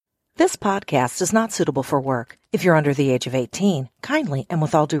This podcast is not suitable for work. If you're under the age of 18, kindly and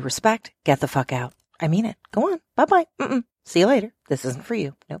with all due respect, get the fuck out. I mean it. Go on. Bye-bye. See you later. This isn't for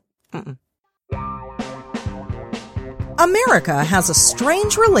you. Nope. America has a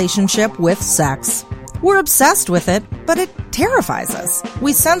strange relationship with sex. We're obsessed with it, but it terrifies us.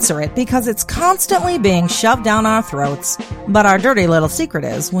 We censor it because it's constantly being shoved down our throats. But our dirty little secret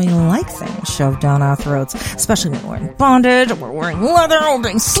is we like things shoved down our throats, especially when we're in bondage, or we're wearing leather, or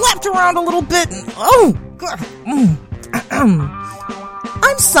being slapped around a little bit, and oh, God.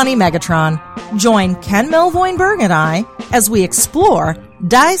 I'm Sunny Megatron. Join Ken Melvoin-Berg and I as we explore,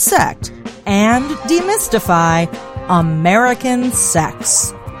 dissect, and demystify American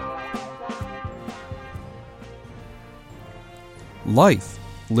sex. Life,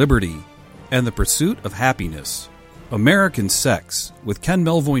 liberty, and the pursuit of happiness. American Sex with Ken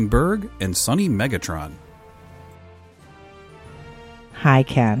Melvoin-Berg and Sunny Megatron. Hi,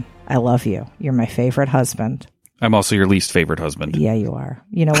 Ken. I love you. You're my favorite husband. I'm also your least favorite husband. Yeah, you are.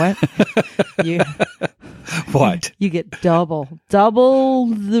 You know what? What? You get double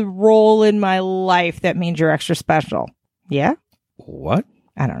the role in my life. That means you're extra special. Yeah? What?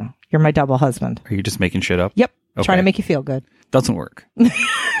 I don't know. You're my double husband. Are you just making shit up? Yep. Okay. Trying to make you feel good. Doesn't work.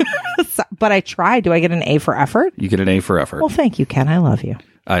 But I tried. Do I get an A for effort? You get an A for effort. Well, thank you, Ken. I love you.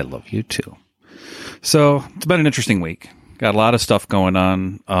 I love you too. So it's been an interesting week. Got a lot of stuff going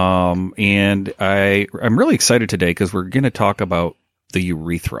on. And I'm really excited today because we're going to talk about the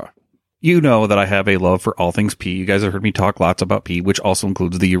urethra. You know that I have a love for all things pee. You guys have heard me talk lots about pee, which also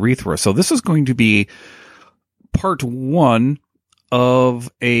includes the urethra. So this is going to be part one of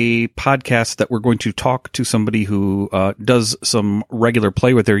a podcast that we're going to talk to somebody who does some regular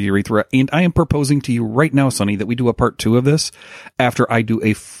play with their urethra. And I am proposing to you right now, Sunny, that we do a part two of this after I do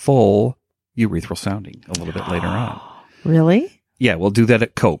a full urethral sounding a little bit later on. Really? Yeah, we'll do that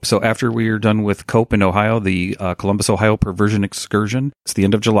at COPE. So after we are done with COPE in Ohio, the Columbus, Ohio Perversion Excursion, it's the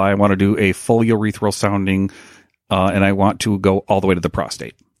end of July. I want to do a full urethral sounding, and I want to go all the way to the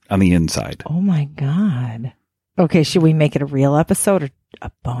prostate on the inside. Oh, my God. Okay, should we make it a real episode or a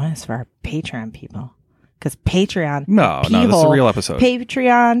bonus for our Patreon people? Because Patreon... No, this is a real episode.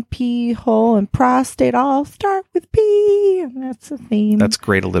 Patreon, pee hole, and prostate all start with pee. And that's the theme. That's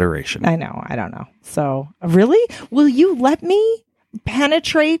great alliteration. I know. I don't know. So, really? Will you let me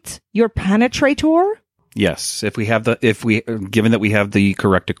penetrate your penetrator? Yes. Given that we have the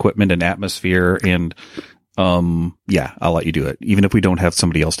correct equipment and atmosphere and, yeah, I'll let you do it. Even if we don't have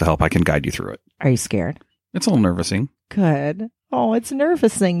somebody else to help, I can guide you through it. Are you scared? It's a little nervousing. Good. Oh, it's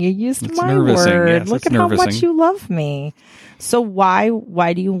nervousing. You used it's my nervousing. word. Yes, Look at how much you love me. So why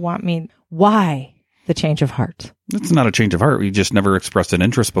do you want me? Why the change of heart? It's not a change of heart. You just never expressed an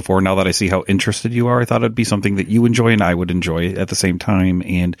interest before. Now that I see how interested you are, I thought it'd be something that you enjoy and I would enjoy at the same time.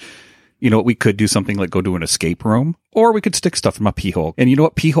 And you know what? We could do something like go to an escape room, or we could stick stuff in my pee hole. And you know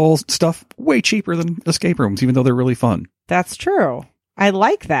what? Pee hole stuff, way cheaper than escape rooms, even though they're really fun. That's true. I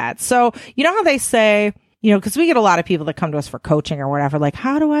like that. So you know how they say, because we get a lot of people that come to us for coaching or whatever, like,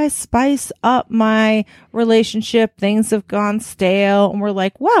 how do I spice up my relationship? Things have gone stale. And we're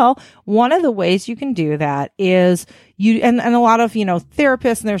like, well, one of the ways you can do that is and a lot of,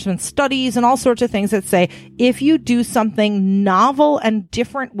 therapists, and there's been studies and all sorts of things that say, if you do something novel and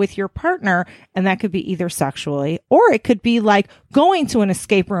different with your partner, and that could be either sexually, or it could be like going to an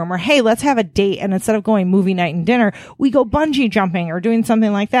escape room, or, hey, let's have a date. And instead of going movie night and dinner, we go bungee jumping or doing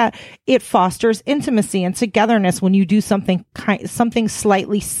something like that. It fosters intimacy and togetherness when you do something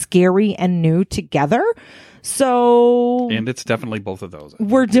slightly scary and new together. So, and it's definitely both of those.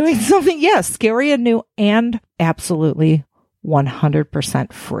 We're doing something, scary and new, and absolutely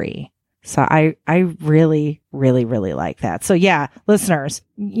 100% free. So I really, really, really like that. So yeah, listeners,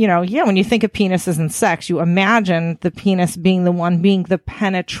 when you think of penises and sex, you imagine the penis being the one being the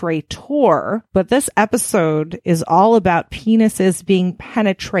penetrator. But this episode is all about penises being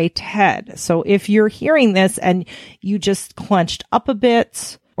penetrated. So if you're hearing this and you just clenched up a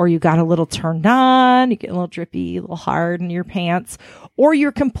bit, or you got a little turned on, you get a little drippy, a little hard in your pants, or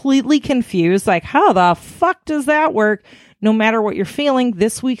you're completely confused, like, how the fuck does that work? No matter what you're feeling,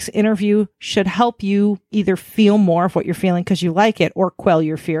 this week's interview should help you either feel more of what you're feeling because you like it, or quell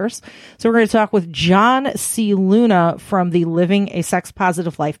your fears. So we're going to talk with John C. Luna from the Living a Sex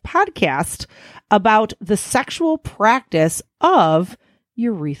Positive Life podcast about the sexual practice of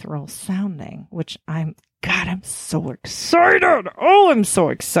urethral sounding, which I'm so excited. Oh, I'm so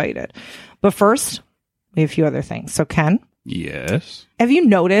excited. But first, we have a few other things. So, Ken? Yes? Have you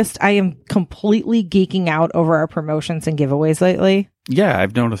noticed I am completely geeking out over our promotions and giveaways lately? Yeah,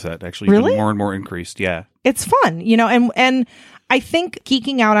 I've noticed that, actually. Really? More and more increased, yeah. It's fun, and I think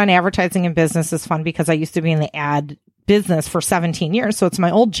geeking out on advertising and business is fun because I used to be in the ad business for 17 years. So it's my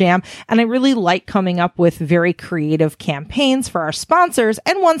old jam. And I really like coming up with very creative campaigns for our sponsors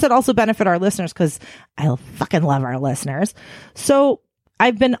and ones that also benefit our listeners because I fucking love our listeners. So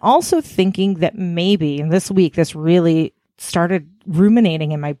I've been also thinking that maybe this week, this really started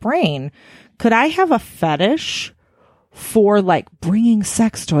ruminating in my brain. Could I have a fetish for like bringing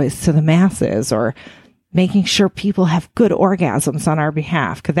sex toys to the masses or making sure people have good orgasms on our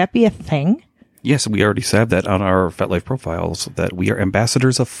behalf? Could that be a thing? Yes, we already said that on our FetLife profiles that we are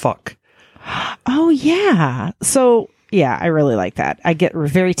ambassadors of fuck. Oh, yeah. So, yeah, I really like that. I get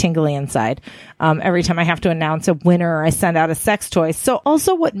very tingly inside every time I have to announce a winner or I send out a sex toy. So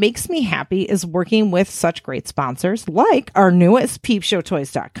also what makes me happy is working with such great sponsors like our newest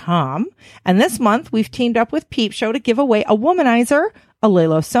PeepShowToys.com. And this month we've teamed up with Peep Show to give away a womanizer, a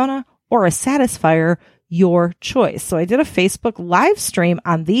Lelo Sona, or a Satisfier, your choice. So I did a Facebook live stream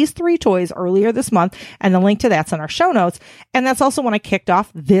on these 3 toys earlier this month, and the link to that's in our show notes. And that's also when I kicked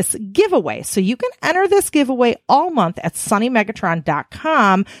off this giveaway. So you can enter this giveaway all month at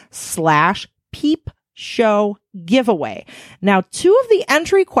sunnymegatron.com/Peep Show giveaway. Now, 2 of the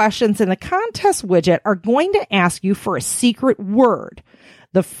entry questions in the contest widget are going to ask you for a secret word.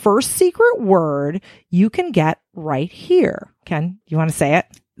 The first secret word you can get right here. Ken, you want to say it?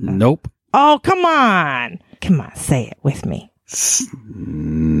 Nope. Oh, come on. Come on, say it with me. Snozberries.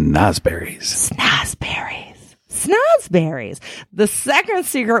 Snozberries. Snozberries. The second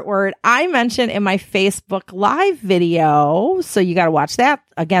secret word I mentioned in my Facebook Live video. So you got to watch that.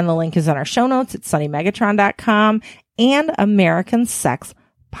 Again, the link is in our show notes at sunnymegatron.com and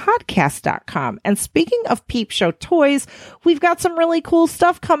AmericanSexPodcast.com. And speaking of Peep Show toys, we've got some really cool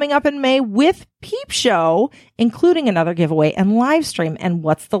stuff coming up in May with Peep Show, including another giveaway and live stream. And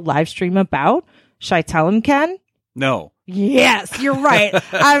what's the live stream about? Should I tell them, Ken? No. Yes, you're right.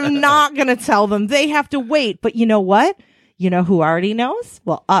 I'm not going to tell them. They have to wait. But you know what? You know who already knows?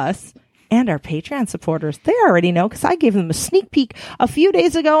 Well, us and our Patreon supporters. They already know because I gave them a sneak peek a few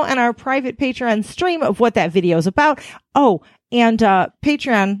days ago in our private Patreon stream of what that video is about. Oh, and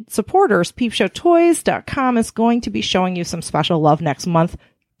Patreon supporters, peepshowtoys.com is going to be showing you some special love next month,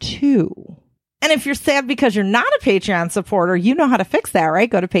 too. And if you're sad because you're not a Patreon supporter, you know how to fix that, right?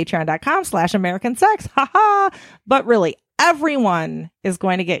 Go to patreon.com/AmericanSex. Ha. But really, everyone is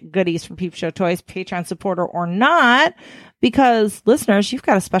going to get goodies from Peep Show Toys, Patreon supporter or not, because listeners, you've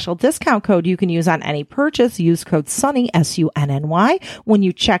got a special discount code you can use on any purchase. Use code SUNNY, SUNNY, when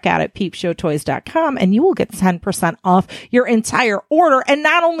you check out at peepshowtoys.com, and you will get 10% off your entire order. And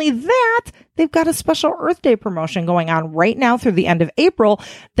not only that, they've got a special Earth Day promotion going on right now through the end of April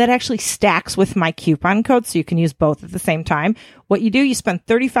that actually stacks with my coupon code, so you can use both at the same time. What you do, you spend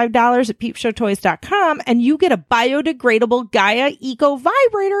 $35 at peepshowtoys.com, and you get a biodegradable Gaia Eco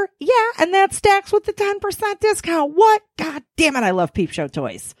Vibrator. Yeah, and that stacks with the 10% discount. What? God damn it, I love Peep Show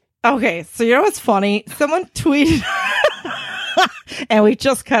Toys. Okay, so you know what's funny? Someone tweeted, and we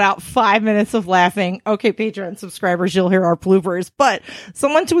just cut out 5 minutes of laughing. Okay, Patreon subscribers, you'll hear our bloopers. But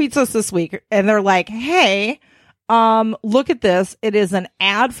someone tweets us this week, and they're like, hey, look at this. It is an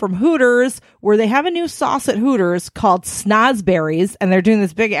ad from Hooters where they have a new sauce at Hooters called Snozberries, and they're doing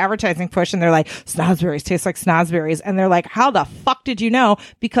this big advertising push, and they're like, Snozberries taste like snozberries. And they're like, how the fuck did you know?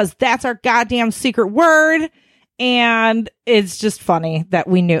 Because that's our goddamn secret word. And it's just funny that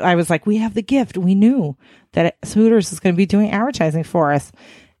we knew. I was like, we have the gift. We knew that Hooters is going to be doing advertising for us.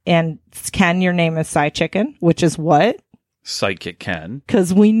 And Ken, your name is Side Chicken, which is what? Sidekick Ken.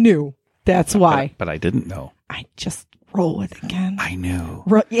 Because we knew. That's why. But I didn't know. I just roll with it again. I knew.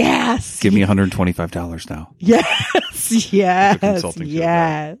 Yes. Give me $125 now. Yes. Yes.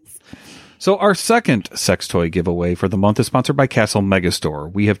 So our second sex toy giveaway for the month is sponsored by Castle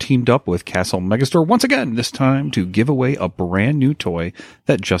Megastore. We have teamed up with Castle Megastore once again, this time to give away a brand new toy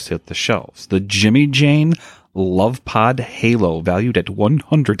that just hit the shelves. The Jimmy Jane Love Pod Halo, valued at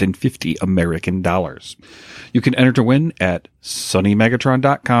 $150 American dollars. You can enter to win at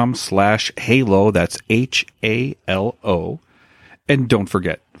sunnymegatron.com/halo. That's HALO. And don't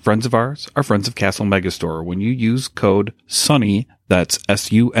forget, friends of ours are friends of Castle Megastore. When you use code SUNNY, that's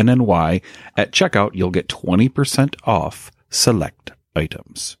SUNNY, at checkout, you'll get 20% off select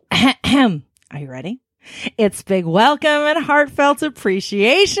items. Are you ready? It's big welcome and heartfelt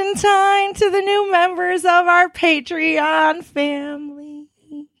appreciation time to the new members of our Patreon family.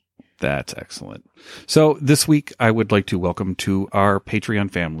 That's excellent. So this week, I would like to welcome to our Patreon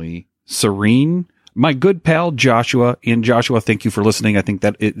family, Serene, my good pal, Joshua. And Joshua, thank you for listening. I think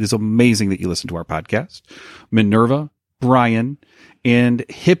that it is amazing that you listen to our podcast. Minerva, Brian, and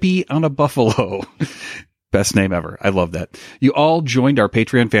Hippie on a Buffalo. Best name ever. I love that. You all joined our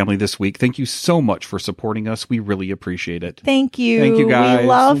Patreon family this week. Thank you so much for supporting us. We really appreciate it. Thank you. Thank you,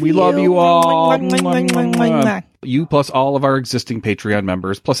 guys. We love you all. Mwah. You plus all of our existing Patreon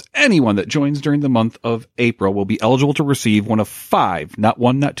members, plus anyone that joins during the month of April will be eligible to receive one of 5, not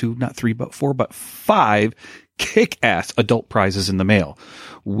 1, not 2, not 3, but 4, but 5 kick-ass adult prizes in the mail.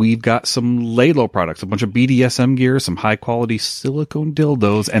 We've got some Lalo products, a bunch of BDSM gear, some high-quality silicone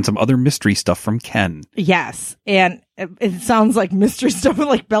dildos, and some other mystery stuff from Ken. Yes, and it sounds like mystery stuff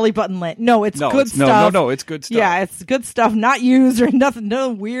like belly button lint. No, it's good stuff. No, it's good stuff. Yeah, it's good stuff, not used or nothing. No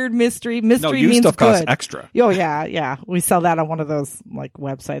weird mystery. Mystery used means stuff good. costs extra. Oh, yeah. We sell that on one of those like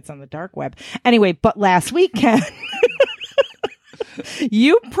websites on the dark web. Anyway, but last week, Ken...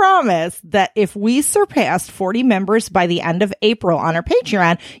 You promised that if we surpassed 40 members by the end of April on our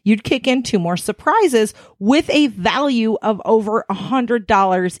Patreon, you'd kick in 2 more surprises with a value of over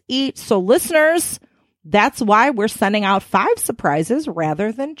 $100 each. So listeners, that's why we're sending out 5 surprises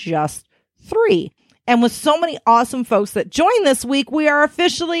rather than just 3. And with so many awesome folks that joined this week, we are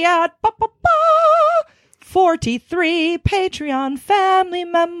officially at 43 Patreon family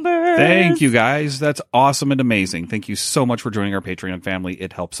members. Thank you, guys. That's awesome and amazing. Thank you so much for joining our Patreon family.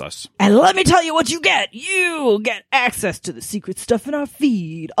 It helps us. And let me tell you what you get. You get access to the secret stuff in our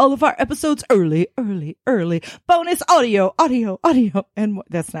feed. All of our episodes early. Bonus audio. And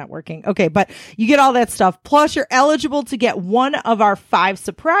that's not working. Okay, but you get all that stuff. Plus, you're eligible to get one of our 5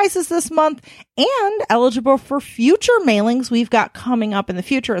 surprises this month and eligible for future mailings we've got coming up in the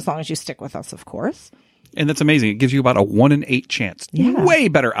future, as long as you stick with us, of course. And that's amazing. It gives you about a 1 in 8 chance. Yeah. Way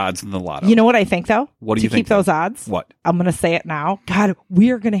better odds than the lotto. You know what I think, though? What do you think? To keep those odds? What? I'm going to say it now. God,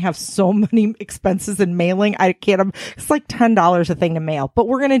 we are going to have so many expenses in mailing. I can't. It's like $10 a thing to mail, but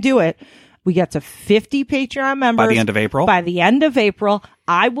we're going to do it. We get to 50 Patreon members. By the end of April? By the end of April,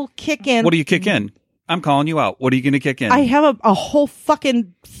 I will kick in. What do you kick in? I'm calling you out. What are you going to kick in? I have a whole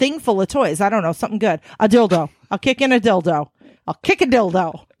fucking thing full of toys. I don't know. Something good. A dildo. I'll kick in a dildo. I'll kick a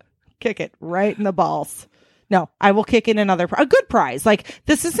dildo. Kick it right in the balls. No, I will kick in a good prize. Like,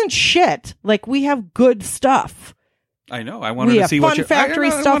 this isn't shit. Like, we have good stuff. I know. I wanted to see what you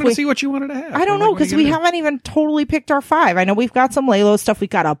wanted to see what you wanted to have. I don't know, because we haven't even totally picked our 5. I know we've got some Lalo stuff. We've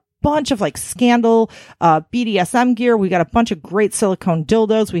got a bunch of like Scandal, BDSM gear. We got a bunch of great silicone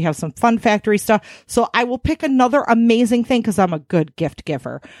dildos. We have some Fun Factory stuff. So I will pick another amazing thing because I'm a good gift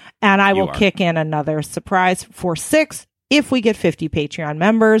giver. And I will kick in another surprise for 6 if we get 50 Patreon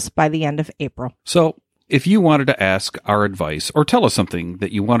members by the end of April. So if you wanted to ask our advice or tell us something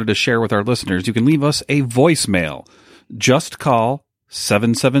that you wanted to share with our listeners, you can leave us a voicemail. Just call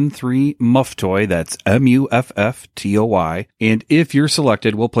 773-MUFFTOY. That's MUFFTOY. And if you're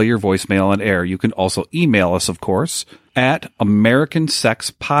selected, we'll play your voicemail on air. You can also email us, of course, at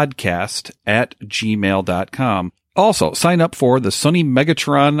americansexpodcast@gmail.com. Also, sign up for the Sunny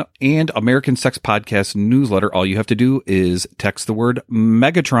Megatron and American Sex Podcast newsletter. All you have to do is text the word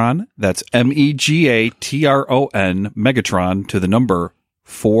Megatron, that's MEGATRON, Megatron, to the number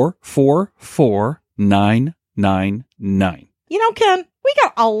 444999. You know, Ken, we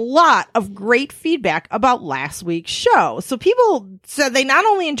got a lot of great feedback about last week's show. So people said they not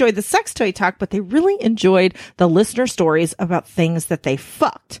only enjoyed the sex toy talk, but they really enjoyed the listener stories about things that they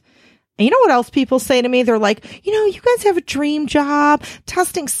fucked. And you know what else people say to me? They're like, you know, you guys have a dream job,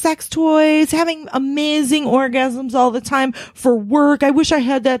 testing sex toys, having amazing orgasms all the time for work. I wish I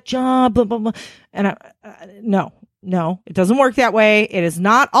had that job, blah, blah, blah. And no, it doesn't work that way. It is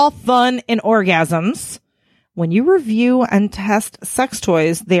not all fun and orgasms. When you review and test sex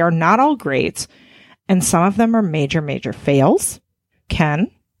toys, they are not all great. And some of them are major, major fails. Ken,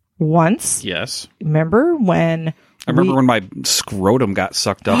 once. Yes. Remember when... I remember when my scrotum got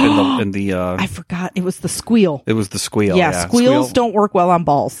sucked up in the I forgot. It was the squeal. It was the squeal. Yeah, squeals don't work well on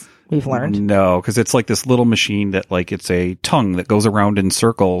balls. We've learned. No, because it's like this little machine that like it's a tongue that goes around in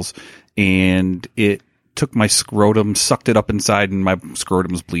circles, and it took my scrotum, sucked it up inside, and my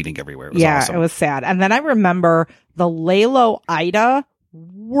scrotum's bleeding everywhere. It was awesome. It was sad. And then I remember the Lalo Ida,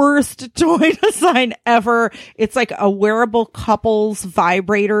 worst toy design ever. It's like a wearable couples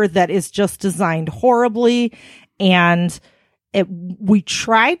vibrator that is just designed horribly. And we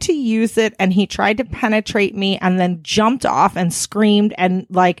tried to use it, and he tried to penetrate me and then jumped off and screamed and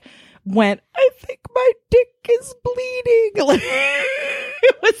like went, I think my dick is bleeding.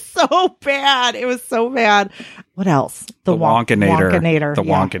 It was so bad. It was so bad. What else? The Wonkinator. The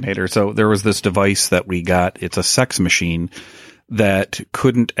Wonkinator. So there was this device that we got. It's a sex machine that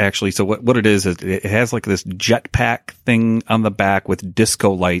couldn't actually, so what it is it has like this jetpack thing on the back with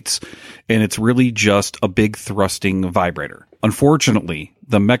disco lights, and it's really just a big thrusting vibrator. Unfortunately,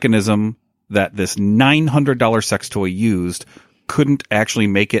 the mechanism that this $900 sex toy used couldn't actually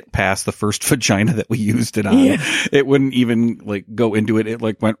make it past the first vagina that we used it on. Yeah. It wouldn't even like go into it. It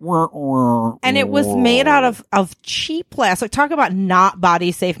like went. And it was made out of cheap plastic. Talk about not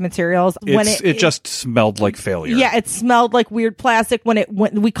body safe materials. It just smelled like failure. Yeah, it smelled like weird plastic when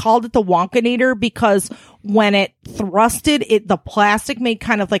we called it the Wonkinator because when it thrusted, the plastic made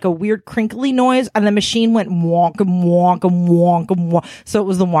kind of like a weird crinkly noise and the machine went wonk and wonk and wonk and wonk. So it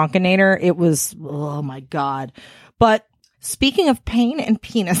was the Wonkinator. It was, oh my God. But speaking of pain and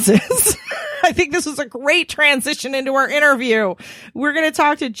penises, I think this was a great transition into our interview. We're going to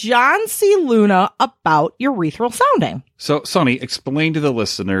talk to John C. Luna about urethral sounding. So, Sonny, explain to the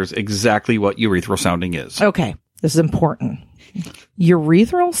listeners exactly what urethral sounding is. Okay, this is important.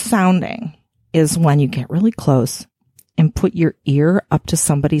 Urethral sounding is when you get really close and put your ear up to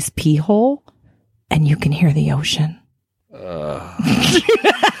somebody's pee hole and you can hear the ocean.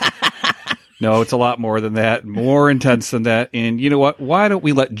 No, it's a lot more than that, more intense than that. And you know what? Why don't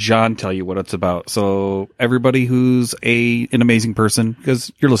we let John tell you what it's about? So everybody who's an amazing person,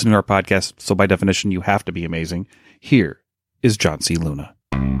 because you're listening to our podcast, so by definition, you have to be amazing. Here is John C. Luna.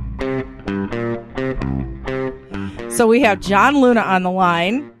 So we have John Luna on the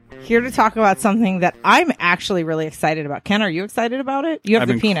line, here to talk about something that I'm actually really excited about. Ken, are you excited about it? You have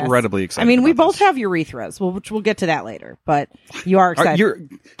the penis. I'm incredibly excited. I mean, we both this. have urethras, which we'll get to that later. But you are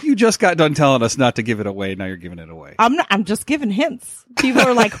excited. You just got done telling us not to give it away. Now you're giving it away. I'm just giving hints. People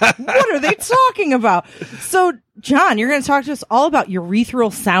are like, what are they talking about? So, John, you're going to talk to us all about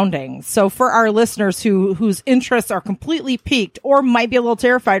urethral sounding. So for our listeners whose interests are completely piqued or might be a little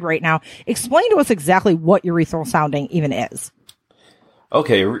terrified right now, explain to us exactly what urethral sounding even is.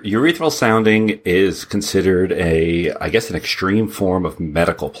 Okay, urethral sounding is considered an extreme form of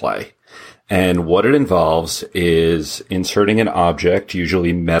medical play. And what it involves is inserting an object,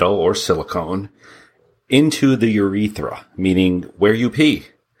 usually metal or silicone, into the urethra, meaning where you pee,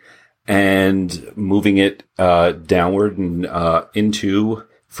 and moving it downward and into,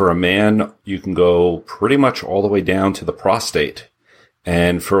 for a man, you can go pretty much all the way down to the prostate.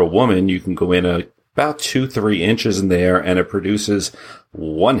 And for a woman, you can go in about 2-3 inches in there, and it produces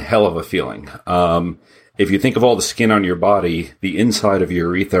one hell of a feeling. If you think of all the skin on your body, the inside of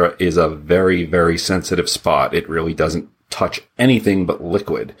your urethra is a very, very sensitive spot. It really doesn't touch anything but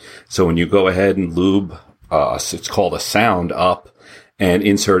liquid. So when you go ahead and lube, it's called a sound up, and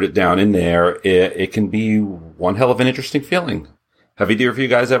insert it down in there, it can be one hell of an interesting feeling. Have either of you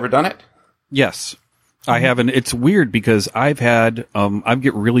guys ever done it? Yes. I haven't. It's weird because I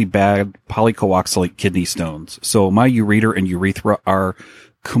get really bad polycoaxylate kidney stones. So my ureter and urethra are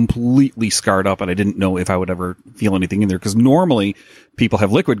completely scarred up, and I didn't know if I would ever feel anything in there. Because normally people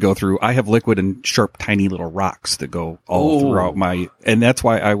have liquid go through. I have liquid and sharp, tiny little rocks that go all throughout and that's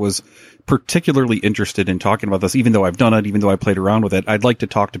why I was particularly interested in talking about this. Even though I've done it, even though I played around with it, I'd like to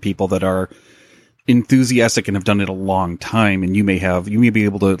talk to people that are enthusiastic and have done it a long time, and you may be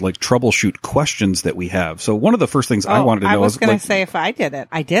able to like troubleshoot questions that we have. So one of the first things I wanted to know was going to say if I did it.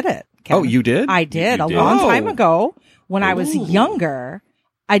 I did it. Kevin. Oh, you did? I did a long time ago when I was younger.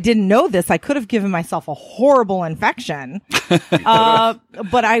 I didn't know this. I could have given myself a horrible infection. But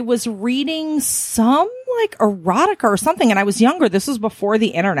I was reading some like erotica or something, and I was younger. This was before the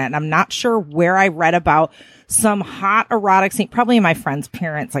internet, and I'm not sure where I read about some hot erotic scene, probably in my friend's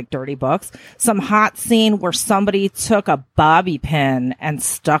parents' like dirty books, some hot scene where somebody took a bobby pin and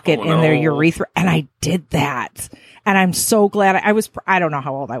stuck it in their urethra. And I did that. And I'm so glad I don't know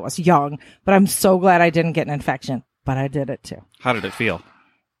how old I was, young, but I'm so glad I didn't get an infection, but I did it too. How did it feel?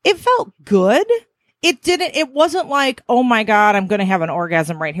 It felt good. It wasn't like, oh my God, I'm going to have an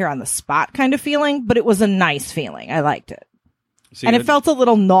orgasm right here on the spot kind of feeling, but it was a nice feeling. I liked it. And it felt a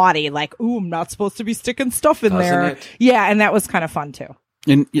little naughty, like, ooh, I'm not supposed to be sticking stuff in there. It? Yeah, and that was kind of fun, too.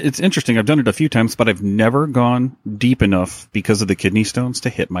 And it's interesting. I've done it a few times, but I've never gone deep enough because of the kidney stones to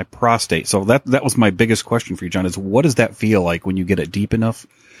hit my prostate. So that was my biggest question for you, John, is what does that feel like when you get it deep enough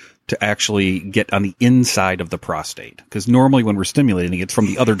to actually get on the inside of the prostate? Because normally when we're stimulating, it's from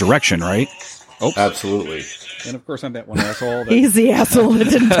the other direction, right? Oops. Absolutely. And of course, I'm that one asshole. He's the asshole that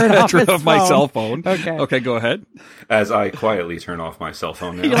didn't turn off his phone. My cell phone. Okay, go ahead. As I quietly turn off my cell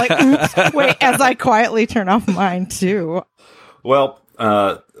phone now. You're like, oops, wait, as I quietly turn off mine too. Well,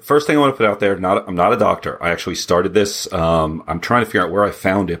 first thing I want to put out there, I'm not a doctor. I actually started this. I'm trying to figure out where I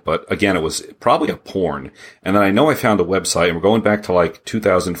found it, but again, it was probably a porn. And then I know I found a website, and we're going back to like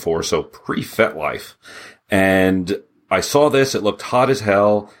 2004, so pre-FetLife. And I saw this. It looked hot as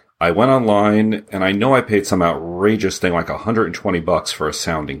hell. I went online, and I know I paid some outrageous thing, like $120 for a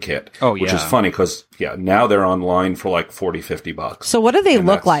sounding kit. Oh, yeah. Which is funny because, now they're online for like $40-50. So what do they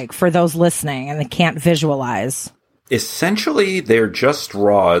look like for those listening and they can't visualize? Essentially, they're just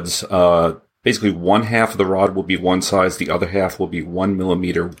rods. Basically, one half of the rod will be one size, the other half will be 1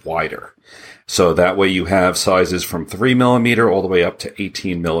 millimeter wider. So that way you have sizes from 3 millimeter all the way up to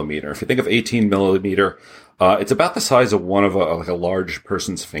 18 millimeter. If you think of 18 millimeter, it's about the size of one of a large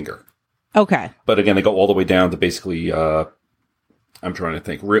person's finger. Okay. But again, they go all the way down to basically, I'm trying to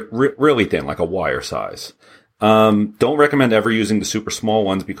think, really thin, like a wire size. Don't recommend ever using the super small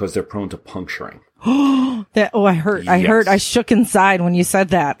ones because they're prone to puncturing. I shook inside when you said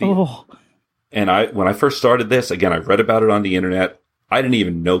that. Oh. And when I first started this, again, I read about it on the internet. I didn't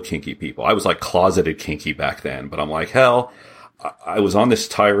even know kinky people. I was like closeted kinky back then, but I'm like, hell, I was on this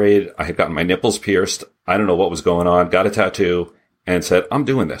tirade. I had gotten my nipples pierced. I don't know what was going on. Got a tattoo and said, I'm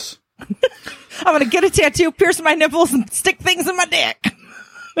doing this. I'm going to get a tattoo, pierce my nipples, and stick things in my dick.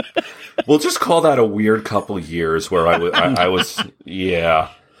 We'll just call that a weird couple years where I was, yeah.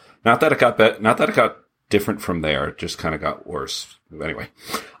 Not that it got different from there. It just kind of got worse. Anyway.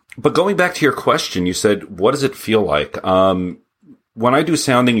 But going back to your question, you said, what does it feel like? When I do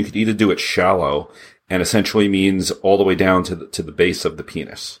sounding, you could either do it shallow, and essentially means all the way down to the base of the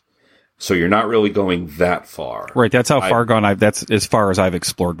penis. So you're not really going that far. Right. That's how far gone that's as far as I've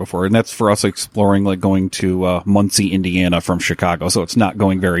explored before. And that's for us exploring, like going to Muncie, Indiana from Chicago. So it's not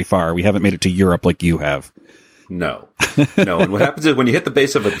going very far. We haven't made it to Europe like you have. No. And what happens is when you hit the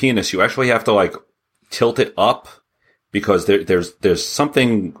base of a penis, you actually have to like tilt it up. Because there's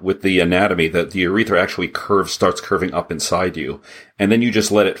something with the anatomy that the urethra actually starts curving up inside you. And then you just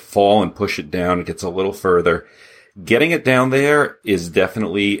let it fall and push it down. It gets a little further. Getting it down there is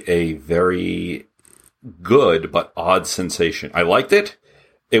definitely a very good but odd sensation. I liked it.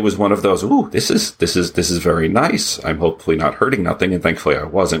 It was one of those, ooh, this is very nice. I'm hopefully not hurting nothing, and thankfully I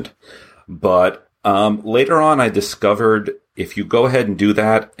wasn't. But later on I discovered if you go ahead and do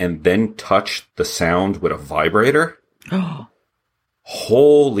that and then touch the sound with a vibrator,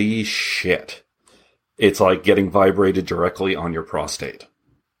 holy shit. It's like getting vibrated directly on your prostate.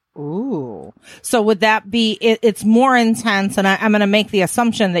 Ooh. So would that be, it's more intense, and I'm going to make the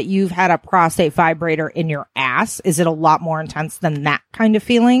assumption that you've had a prostate vibrator in your ass. Is it a lot more intense than that kind of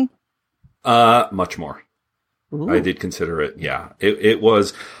feeling? Much more. Ooh. I did consider it. Yeah. It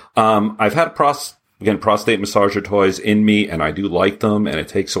was, I've had prostate massager toys in me, and I do like them, and it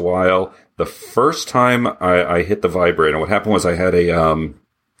takes a while. The first time I hit the vibrator, what happened was I had a,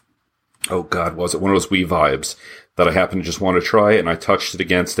 was it one of those Wii Vibes that I happened to just want to try, and I touched it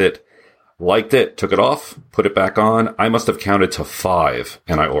against it, liked it, took it off, put it back on. I must have counted to 5,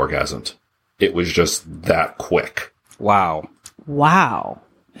 and I orgasmed. It was just that quick. Wow.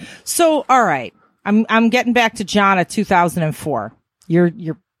 So, all right, I'm getting back to John at 2004.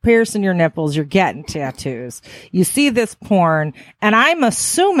 You're piercing your nipples, you're getting tattoos, you see this porn, and I'm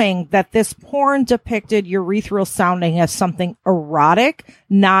assuming that this porn depicted urethral sounding as something erotic,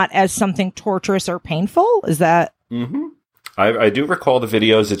 not as something torturous or painful. Is that? Mm-hmm. I do recall the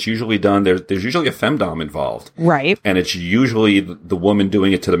videos. It's usually done. There's usually a femdom involved. Right. And it's usually the woman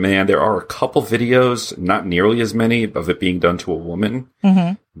doing it to the man. There are a couple videos, not nearly as many, of it being done to a woman.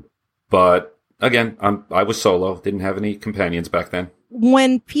 Mm-hmm. But again, I was solo, didn't have any companions back then.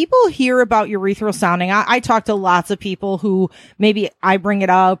 When people hear about urethral sounding, I talk to lots of people who maybe I bring it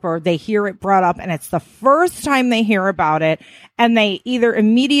up or they hear it brought up and it's the first time they hear about it, and they either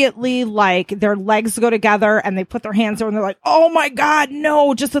immediately like their legs go together and they put their hands there and they're like, oh my God,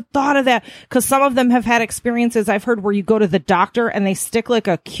 no, just the thought of that. Cause some of them have had experiences I've heard where you go to the doctor and they stick like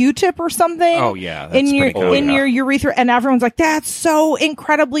a Q-tip or something. Oh yeah. That's in your urethra, and everyone's like, that's so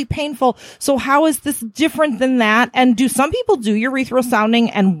incredibly painful. So how is this different than that? And do some people do urethral sounding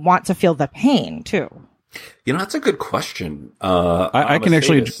and want to feel the pain too? You know, that's a good question. I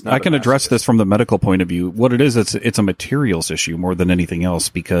can address this from the medical point of view. What it is, it's a materials issue more than anything else,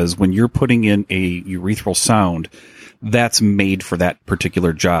 because when you're putting in a urethral sound, that's made for that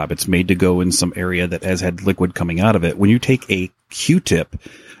particular job. It's made to go in some area that has had liquid coming out of it. When you take a Q-tip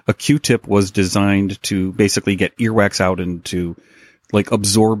was designed to basically get earwax out and to like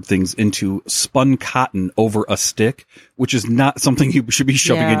absorb things into spun cotton over a stick, which is not something you should be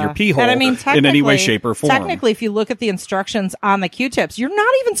shoving in your pee hole in any way, shape, or form. Technically, if you look at the instructions on the Q-tips, you're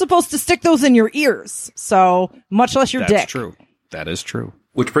not even supposed to stick those in your ears. So much less your dick. That's true. That is true.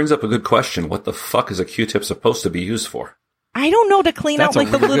 Which brings up a good question. What the fuck is a Q-tip supposed to be used for? I don't know, to clean That's out a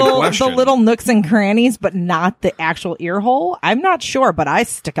like the really good question. little nooks and crannies, but not the actual ear hole. I'm not sure, but I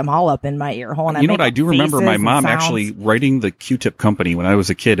stick them all up in my ear hole. And You know what? make I do remember faces my and mom sounds. actually writing the Q-tip company when I was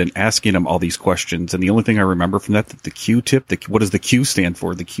a kid and asking them all these questions. And the only thing I remember from that the Q-tip, what does the Q stand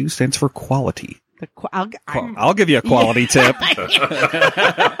for? The Q stands for quality. I'll give you a quality tip.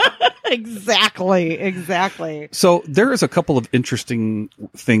 Exactly. So there is a couple of interesting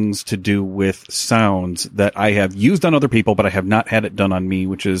things to do with sounds that I have used on other people, but I have not had it done on me,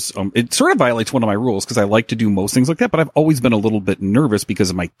 which is, it sort of violates one of my rules because I like to do most things like that, but I've always been a little bit nervous because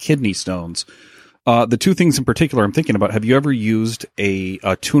of my kidney stones. The two things in particular I'm thinking about, have you ever used a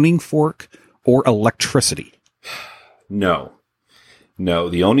tuning fork or electricity? No.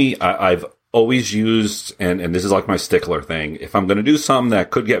 The only, I've always used, and this is like my stickler thing, if I'm going to do something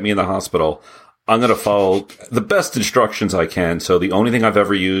that could get me in the hospital, I'm going to follow the best instructions I can. So the only thing I've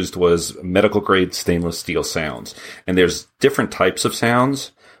ever used was medical grade stainless steel sounds. And there's different types of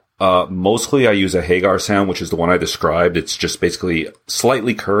sounds. Mostly I use a Hagar sound, which is the one I described. It's just basically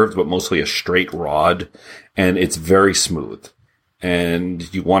slightly curved, but mostly a straight rod. And it's very smooth.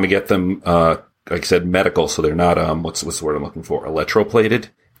 And you want to get them, like I said, medical. So they're not, what's the word I'm looking for? Electroplated.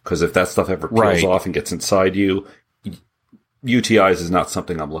 Because if that stuff ever peels off and gets inside you, UTIs is not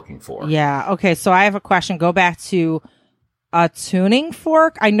something I'm looking for. Yeah. Okay. So I have a question. Go back to a tuning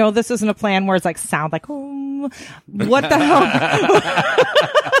fork. I know this isn't a plan where it's like sound like, what the hell?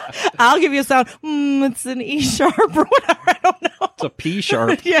 I'll give you a sound. It's an E sharp or whatever. I don't know. It's a P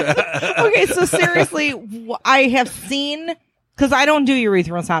sharp. Yeah. Okay. So seriously, I have seen, because I don't do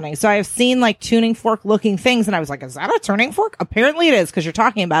urethral sounding, so I have seen like tuning fork looking things, and I was like, is that a tuning fork? Apparently it is, because you're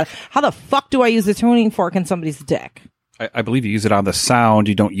talking about it. How the fuck do I use a tuning fork in somebody's dick? I believe you use it on the sound.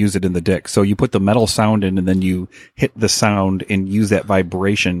 You don't use it in the dick. So you put the metal sound in and then you hit the sound and use that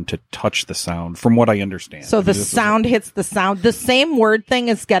vibration to touch the sound, from what I understand. So the sound hits the sound. The same word thing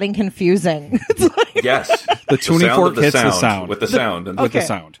is getting confusing. It's like, Yes. The tuning fork hits the sound. With the sound. And with the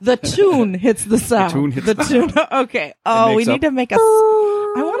sound. The tune hits the sound. The tune hits the the tune. sound. Okay. Oh, we need to make I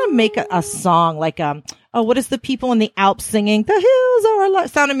want to make a song like, what is the people in the Alps singing? The hills are alive.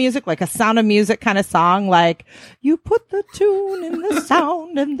 Sound of Music, like a Sound of Music kind of song. Like, you put the tune in the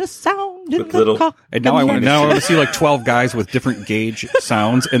sound and the sound in With the little- cock. And now I want to see like 12 guys with different gauge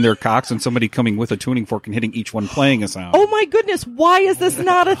sounds in their cocks and somebody coming with a tuning fork and hitting each one playing a sound. Oh my goodness. Why is this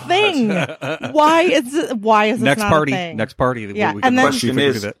not a thing? Why is this next not party, a thing? next party. Yeah, we and can then- see if we can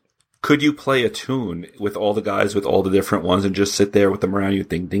do Question that. Could you play a tune with all the guys with all the different ones and just sit there with them around you?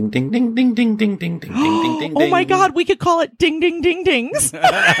 Ding, ding, ding, ding, ding, ding, ding, ding, ding, ding, ding. Oh my God, we could call it ding, ding, ding, dings.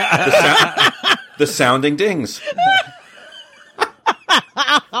 The sounding dings.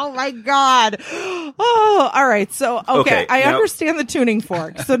 Oh my God. Oh, all right. So, okay. I now- understand the tuning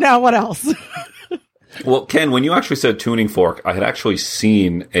fork. So now what else? Well, Ken, when you actually said tuning fork, I had actually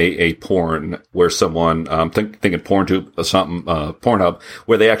seen a porn where someone, thinking PornTube or something, Pornhub,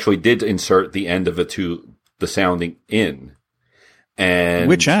 where they actually did insert the end of it to the sounding in. And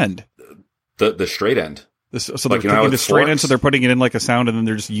Which end? The straight end. So Like, they're you know how taking the it straight end, forks? so they're putting it in like a sound and then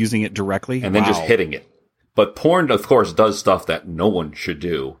they're just using it directly? And then just Wow. hitting it. But porn, of course, does stuff that no one should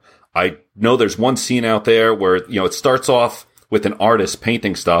do. I know there's one scene out there where, it starts off with an artist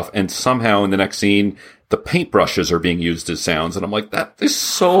painting stuff, and somehow in the next scene, the paintbrushes are being used as sounds. And I'm like, that is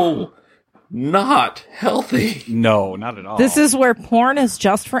so not healthy. No, not at all. This is where porn is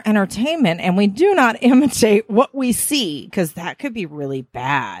just for entertainment, and we do not imitate what we see, because that could be really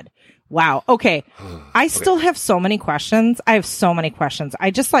bad. Wow. Okay. I still have so many questions. I have so many questions.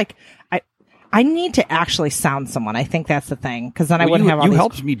 I just I need to actually sound someone. I think that's the thing, because then I wouldn't have all You these.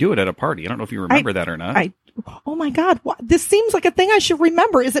 helped me do it at a party. I don't know if you remember that or not. Oh my God. This seems like a thing I should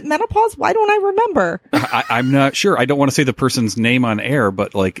remember. Is it menopause? Why don't I remember? I'm not sure. I don't want to say the person's name on air,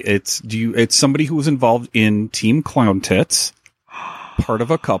 but like it's somebody who was involved in Team Clown Tits, part of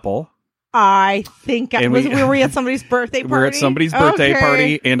a couple. I think And were we at somebody's birthday party? We're at somebody's birthday Okay.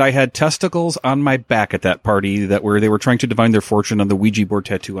 party, and I had testicles on my back at that party they were trying to divine their fortune on the Ouija board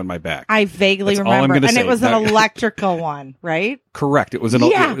tattoo on my back. I vaguely That's all I'm remember. gonna And say. it was an That- electrical one, right? Correct. It was an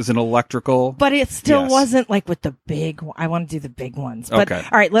electrical. But it still Yes. wasn't like with the big one. I want to do the big ones. But Okay.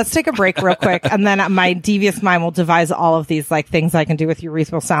 all right, let's take a break real quick. And then my devious mind will devise all of these like things I can do with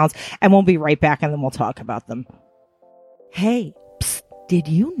urethral sounds. And we'll be right back and then we'll talk about them. Hey, psst, did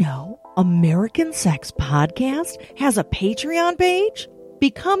you know American Sex Podcast has a Patreon page?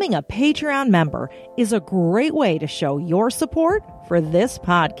 Becoming a Patreon member is a great way to show your support for this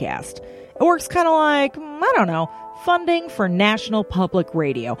podcast. It works kind of like, I don't know, funding for National Public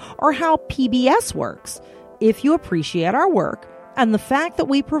Radio or how PBS works. If you appreciate our work, And the fact that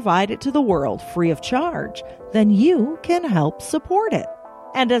we provide it to the world free of charge, then you can help support it.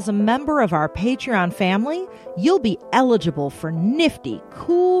 And as a member of our Patreon family, you'll be eligible for nifty,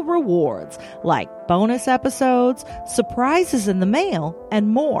 cool rewards like bonus episodes, surprises in the mail, and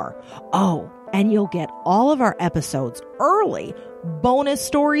more. Oh, and you'll get all of our episodes early, bonus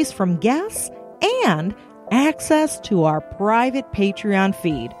stories from guests, and access to our private Patreon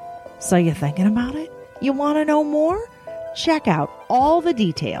feed. So you thinking about it? You want to know more? Check out all the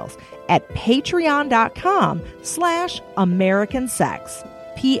details at patreon.com/AmericanSex.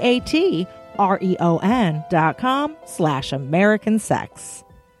 patreon.com/AmericanSex.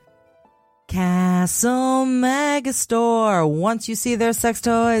 Castle Megastore. Once you see their sex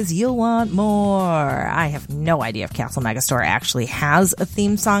toys, you'll want more. I have no idea if Castle Megastore actually has a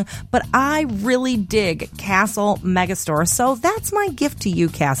theme song, but I really dig Castle Megastore. So that's my gift to you,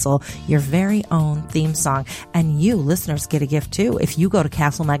 Castle, your very own theme song. And you listeners get a gift too. If you go to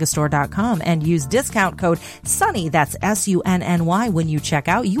castlemegastore.com and use discount code SUNNY, that's SUNNY, when you check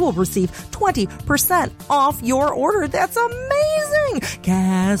out, you will receive 20% off your order. That's amazing.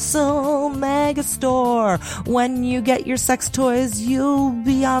 Castle Megastore. When you get your sex toys, you'll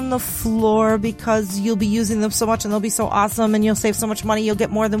be on the floor because you'll be using them so much and they'll be so awesome and you'll save so much money. You'll get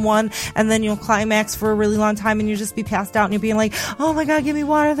more than one and then you'll climax for a really long time and you'll just be passed out and you'll be like, oh my God, give me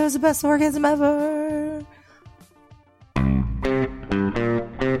water. That was the best orgasm ever.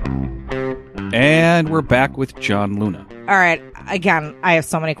 And we're back with John Luna. All right. Again, I have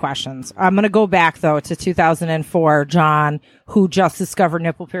so many questions. I'm going to go back, though, to 2004, John, who just discovered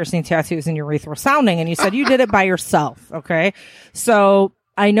nipple piercing tattoos and urethral sounding. And you said you did it by yourself. Okay. So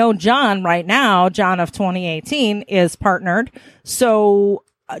I know John right now, John of 2018, is partnered. So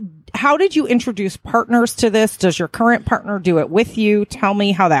how did you introduce partners to this? Does your current partner do it with you? Tell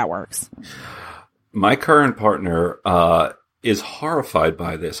me how that works. My current partner, is horrified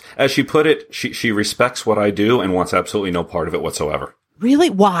by this. As she put it, she respects what I do and wants absolutely no part of it whatsoever. Really?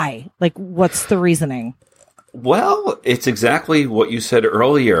 Why? Like, what's the reasoning? Well, it's exactly what you said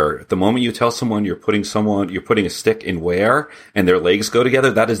earlier. The moment you tell someone you're putting a stick in where and their legs go together,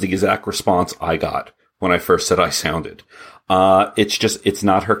 that is the exact response I got when I first said I sounded. It's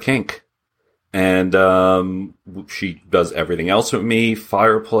not her kink. And she does everything else with me,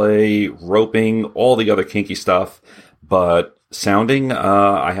 fire play, roping, all the other kinky stuff. But sounding,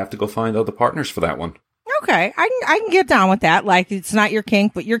 I have to go find other partners for that one. Okay, I can get down with that. Like, it's not your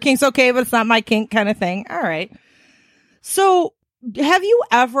kink, but your kink's okay, but it's not my kink kind of thing. All right. So, have you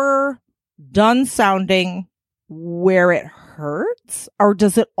ever done sounding where it hurts? Or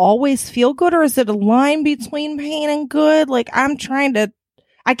does it always feel good? Or is it a line between pain and good? Like, I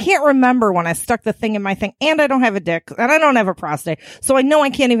can't remember when I stuck the thing in my thing, and I don't have a dick, and I don't have a prostate. So I know I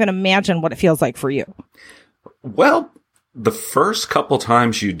can't even imagine what it feels like for you. Well, the first couple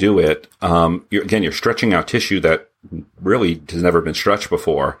times you do it, you're stretching out tissue that really has never been stretched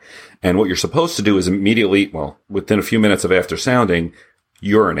before. And what you're supposed to do is immediately, within a few minutes of after sounding,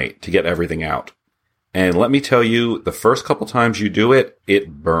 urinate to get everything out. And let me tell you, the first couple times you do it,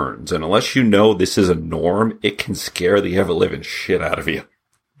 it burns. And unless you know this is a norm, it can scare the ever-living shit out of you.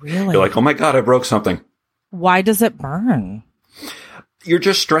 Really? You're like, oh my God, I broke something. Why does it burn? You're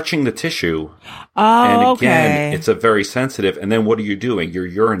just stretching the tissue. Oh, and okay. again, it's a very sensitive. And then what are you doing? You're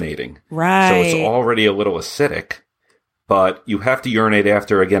urinating. Right. So it's already a little acidic, but you have to urinate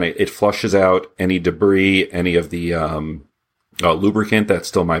after. Again, it flushes out any debris, any of the lubricant that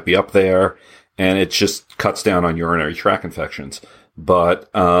still might be up there, and it just cuts down on urinary tract infections.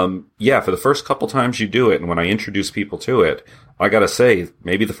 But for the first couple times you do it, and when I introduce people to it, I gotta say,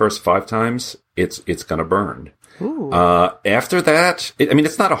 maybe the first 5 times, it's gonna burn. After that,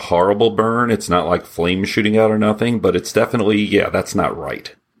 it's not a horrible burn. It's not like flames shooting out or nothing, but it's definitely, that's not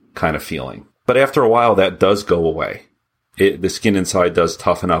right kind of feeling. But after a while, that does go away. The skin inside does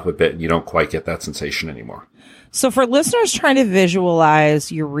toughen up a bit and you don't quite get that sensation anymore. So for listeners trying to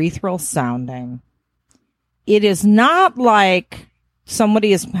visualize urethral sounding, it is not like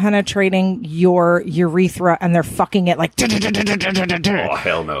somebody is penetrating your urethra and they're fucking it like... Oh,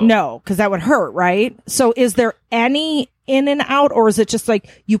 hell no. No, because that would hurt, right? So is there any in and out, or is it just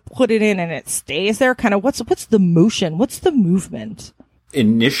like you put it in and it stays there? Kind of what's the motion? What's the movement?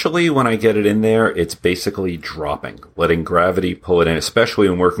 Initially, when I get it in there, it's basically dropping, letting gravity pull it in, especially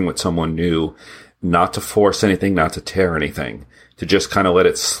when working with someone new, not to force anything, not to tear anything, to just kind of let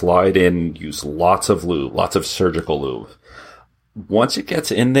it slide in, use lots of lube, lots of surgical lube. Once it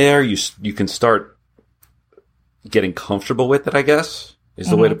gets in there, you can start getting comfortable with it, I guess, is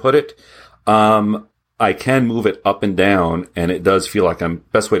the way to put it. I can move it up and down, and it does feel like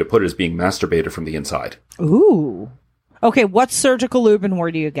best way to put it is being masturbated from the inside. Ooh. Okay, what's surgical lube and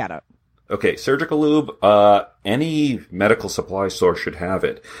where do you get it? Okay, surgical lube, any medical supply store should have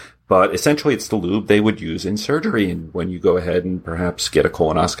it. But essentially it's the lube they would use in surgery and when you go ahead and perhaps get a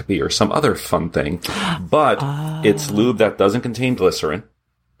colonoscopy or some other fun thing. But it's lube that doesn't contain glycerin.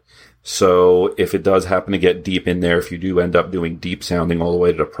 So if it does happen to get deep in there, if you do end up doing deep sounding all the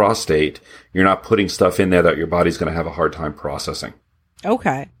way to the prostate, you're not putting stuff in there that your body's going to have a hard time processing.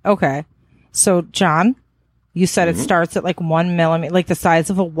 Okay. So, John, you said it starts at like 1 millimeter, like the size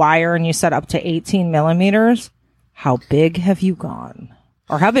of a wire, and you said up to 18 millimeters. How big have you gone?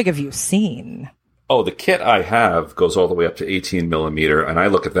 Or how big have you seen? Oh, the kit I have goes all the way up to 18 millimeter, and I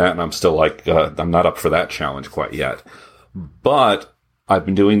look at that and I'm still like, I'm not up for that challenge quite yet. But I've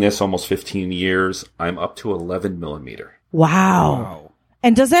been doing this almost 15 years. I'm up to 11 millimeter. Wow.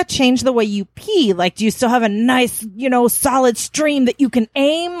 And does that change the way you pee? Like, do you still have a nice, solid stream that you can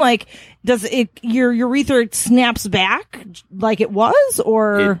aim? Like, does your urethra snaps back like it was,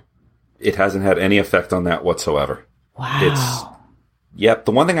 or? It hasn't had any effect on that whatsoever. Wow. Yep.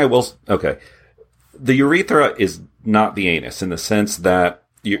 The one thing I will, okay. The urethra is not the anus in the sense that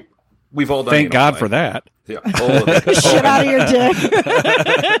we've all done. Thank God for that. Yeah, shit out of your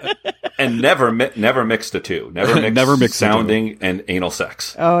dick. And never mix the two. Never mix sounding and anal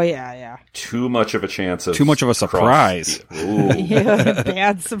sex. Oh yeah. Too much of a chance of too much of a surprise. Yeah,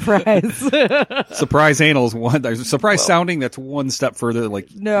 bad surprise. Surprise anal is one. There's surprise sounding. That's one step further.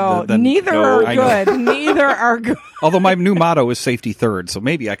 Like neither are good. Neither are good. Although my new motto is safety third, so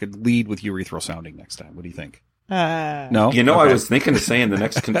maybe I could lead with urethral sounding next time. What do you think? No, okay. I was thinking of saying the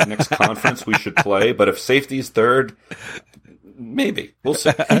next conference we should play, but if safety's third, maybe we'll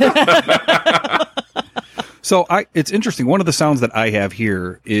see. So it's interesting. One of the sounds that I have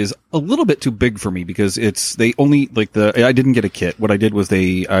here is a little bit too big for me because they only I didn't get a kit. What I did was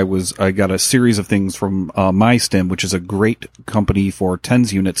I got a series of things from MyStim, which is a great company for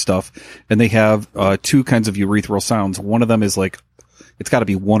TENS unit stuff, and they have two kinds of urethral sounds. One of them is like, it's got to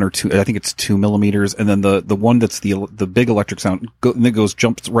be 1 or 2. I think it's 2 millimeters. And then the one that's the big electric sound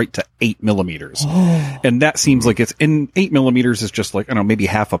jumps right to 8 millimeters. Oh. And that seems like it's in 8 millimeters is just like, I don't know, maybe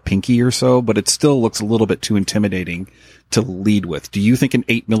half a pinky or so, but it still looks a little bit too intimidating to lead with. Do you think an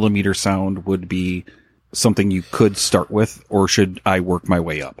 8 millimeter sound would be something you could start with, or should I work my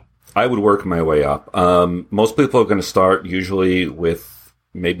way up? I would work my way up. Most people are going to start usually with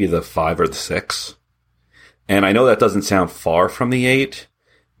maybe the 5 or the 6. And I know that doesn't sound far from the 8,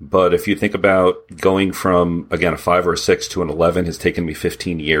 but if you think about going from, again, a 5 or a 6 to an 11 has taken me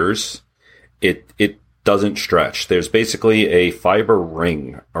 15 years, it doesn't stretch. There's basically a fiber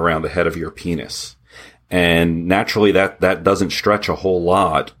ring around the head of your penis. And naturally that doesn't stretch a whole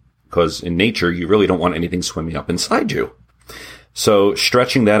lot because in nature, you really don't want anything swimming up inside you. So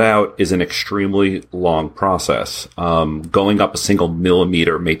stretching that out is an extremely long process. Going up a single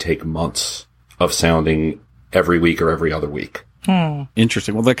millimeter may take months of sounding every week or every other week.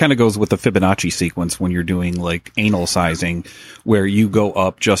 Interesting. Well, that kind of goes with the Fibonacci sequence when you're doing like anal sizing, where you go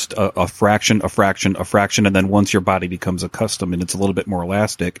up just a fraction, and then once your body becomes accustomed and it's a little bit more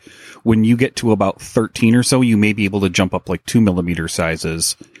elastic, when you get to about 13 or so, you may be able to jump up like 2 millimeter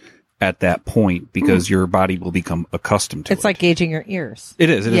sizes at that point because your body will become accustomed to it. It's like gauging your ears.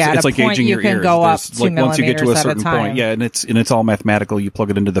 It is. It's like gauging your ears. You can go up 2 like once you get to a millimeters certain point, yeah, and it's all mathematical. You plug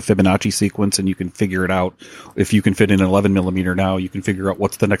it into the Fibonacci sequence and you can figure it out. If you can fit in an 11 millimeter now, you can figure out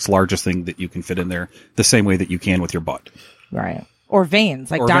what's the next largest thing that you can fit in there the same way that you can with your butt. Right. Or veins.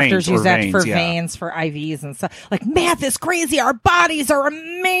 Like doctors use that for veins, for IVs and stuff. Like, math is crazy. Our bodies are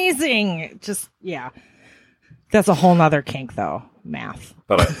amazing. Just, yeah. That's a whole nother kink, though. Math.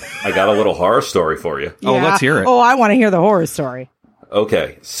 But I got a little horror story for you. Yeah. Oh, let's hear it. Oh, I want to hear the horror story.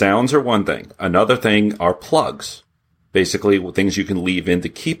 Okay. Sounds are one thing. Another thing are plugs. Basically, things you can leave in to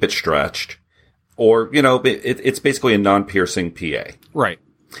keep it stretched. Or, it's basically a non-piercing PA. Right.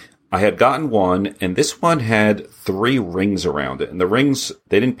 I had gotten one, and this one had 3 rings around it. And the rings,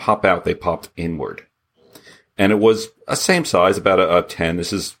 they didn't pop out, they popped inward. And it was a same size, about a 10.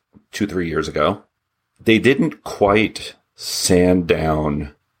 This is 2-3 years ago. They didn't quite sand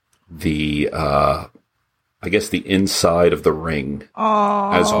down the, I guess the inside of the ring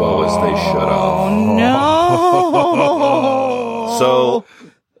as well as they should have. Oh, no. So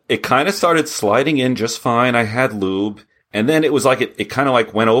it kind of started sliding in just fine. I had lube. And then it was like it kind of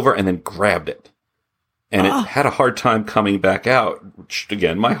like went over and then grabbed it. And it had a hard time coming back out, which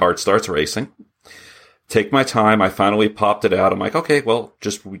again, my heart starts racing. Take my time. I finally popped it out. I'm like, okay, well,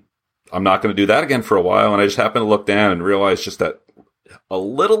 I'm not going to do that again for a while. And I just happened to look down and realize just that a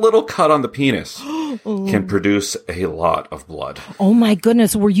little cut on the penis can produce a lot of blood. Oh my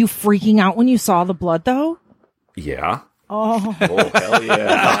goodness. Were you freaking out when you saw the blood though? Yeah. Oh. Oh, hell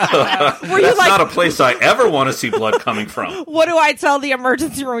yeah. Were you That's like, not a place I ever want to see blood coming from. what do I tell the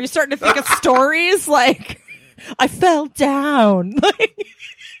emergency room? You're starting to think of stories like, I fell down.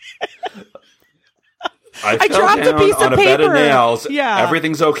 I fell dropped a down piece of on a bed of paper. nails. Yeah.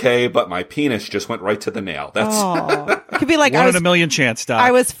 Everything's okay, but my penis just went right to the nail. That's Oh. It could be like One in a million chance, Doc.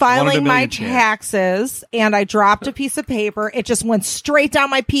 I was One in a filing my million chance. taxes and I dropped a piece of paper. It just went straight down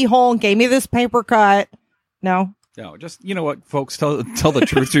my pee hole and gave me this paper cut. No. No, just, you know what, folks, tell the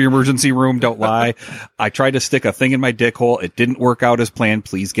truth to your emergency room. Don't lie. I tried to stick a thing in my dick hole. It didn't work out as planned.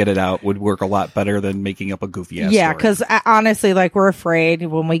 Please get it out. Would work a lot better than making up a goofy ass Yeah, story. because honestly, like, we're afraid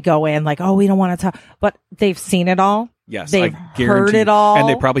when we go in, like, oh, we don't want to talk. But they've seen it all. Yes, They've I heard guarantee it all. And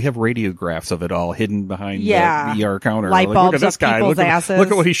they probably have radiographs of it all hidden behind the ER counter. Light Like, bulbs look at this up guy. people's asses.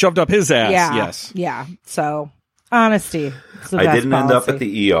 Look at what he shoved up his ass. Yeah. Yes. Yeah. So, honesty. It's the I best didn't end up policy. at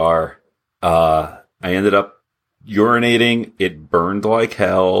the ER. I ended up urinating. It burned like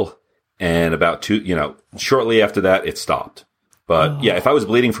hell. And about shortly after that, it stopped. But yeah, if I was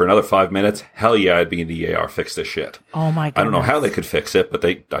bleeding for another 5 minutes, hell yeah, I'd be in the ER. Fix this shit. Oh my god! I don't know how they could fix it, but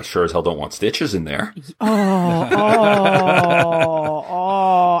I sure as hell don't want stitches in there.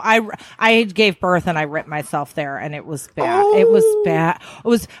 I gave birth and I ripped myself there, and it was bad. It was bad.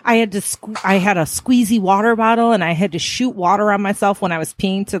 I had a squeezy water bottle, and I had to shoot water on myself when I was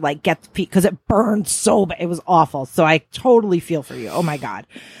peeing to like get the pee because it burned so bad. It was awful. So I totally feel for you. Oh my god!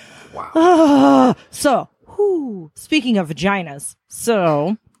 Wow. So. Speaking of vaginas,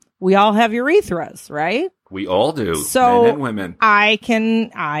 so we all have urethras, right? We all do. So men and women. I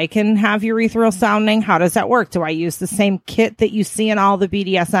can have urethral sounding. How does that work? Do I use the same kit that you see in all the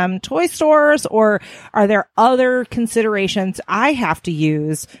BDSM toy stores, or are there other considerations I have to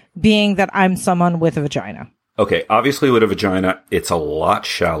use, being that I'm someone with a vagina? Okay, obviously with a vagina, it's a lot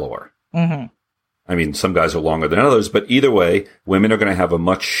shallower. Mm-hmm. I mean, some guys are longer than others, but either way, women are going to have a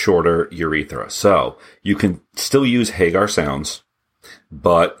much shorter urethra. So you can still use Hagar sounds,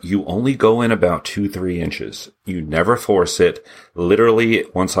 but you only go in about 2-3 inches. You never force it. Literally,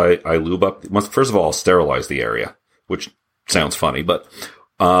 once I lube up, first of all, I'll sterilize the area, which sounds funny, but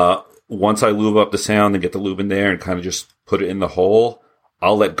once I lube up the sound and get the lube in there and kind of just put it in the hole,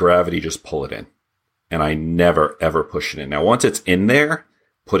 I'll let gravity just pull it in. And I never, ever push it in. Now, once it's in there,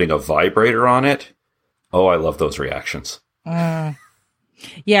 putting a vibrator on it, oh, I love those reactions. Yeah,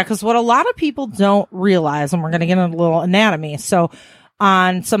 because what a lot of people don't realize, and we're going to get into a little anatomy. So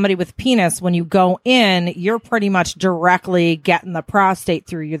on somebody with penis, when you go in, you're pretty much directly getting the prostate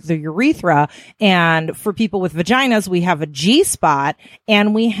through the urethra. And for people with vaginas, we have a G-spot,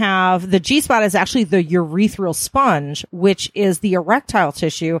 and we have the G-spot is actually the urethral sponge, which is the erectile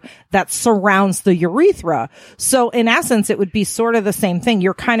tissue that surrounds the urethra. So in essence, it would be sort of the same thing.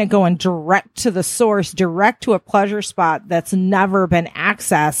 You're kind of going direct to the source, direct to a pleasure spot that's never been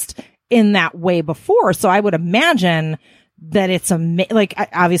accessed in that way before. So I would imagine that it's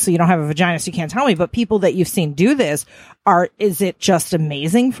obviously you don't have a vagina, so you can't tell me, but people that you've seen do this, is it just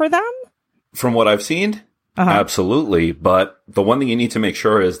amazing for them? From what I've seen, absolutely. But the one thing you need to make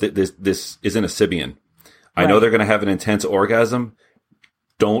sure is that this isn't a Sibian. I know they're going to have an intense orgasm.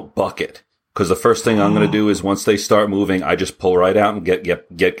 Don't buck it. Because the first thing I'm going to do is once they start moving, I just pull right out and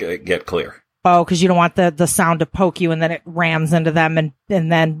get clear. Oh, because you don't want the sound to poke you and then it rams into them and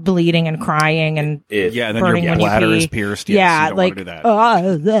then bleeding and crying and and then burning your when you bladder pee. is pierced. Yes, you don't want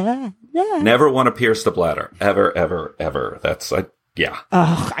to do that. Never want to pierce the bladder. Ever, ever, ever.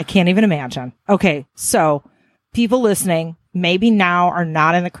 I can't even imagine. Okay, so people listening maybe now are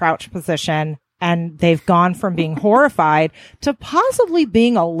not in the crouch position, and they've gone from being horrified to possibly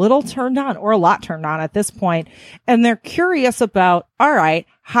being a little turned on or a lot turned on at this point. And they're curious about, all right,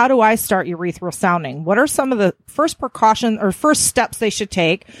 how do I start urethral sounding? What are some of the first precautions or first steps they should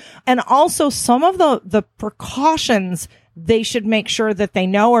take? And also some of the precautions they should make sure that they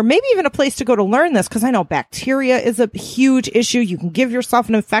know, or maybe even a place to go to learn this. Cause I know bacteria is a huge issue. You can give yourself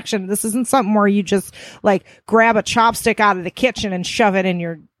an infection. This isn't something where you just like grab a chopstick out of the kitchen and shove it in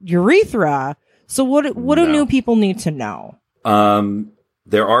your urethra. So what do new people need to know?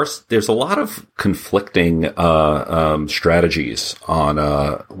 There's a lot of conflicting strategies on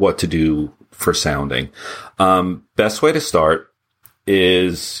what to do for sounding. Best way to start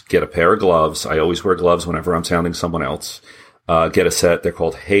is get a pair of gloves. I always wear gloves whenever I'm sounding someone else. Get a set. They're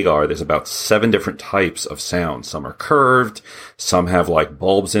called Hagar. There's about 7 different types of sound. Some are curved. Some have like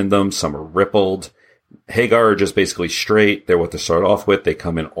bulbs in them. Some are rippled. Hagar are just basically straight. They're what to start off with. They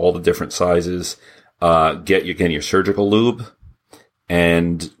come in all the different sizes. Get your surgical lube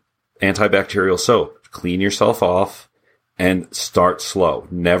and antibacterial soap. Clean yourself off and start slow.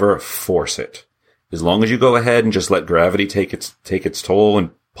 Never force it. As long as you go ahead and just let gravity take its toll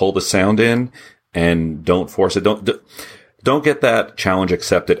and pull the sound in, and don't force it. Don't get that challenge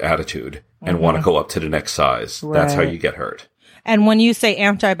accepted attitude and want to go up to the next size. Right. That's how you get hurt. And when you say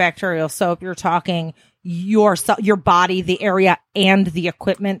antibacterial soap, you're talking your body, the area, and the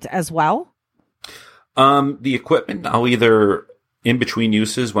equipment as well? The equipment, I'll either, in between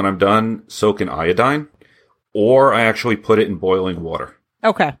uses, when I'm done, soak in iodine, or I actually put it in boiling water.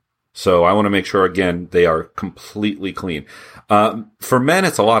 Okay. So I want to make sure, again, they are completely clean. For men,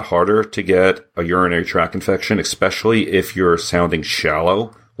 it's a lot harder to get a urinary tract infection, especially if you're sounding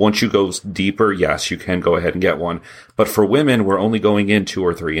shallow. Once you go deeper, yes, you can go ahead and get one. But for women, we're only going in 2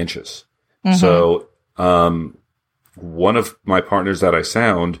 or 3 inches. Mm-hmm. So one of my partners that I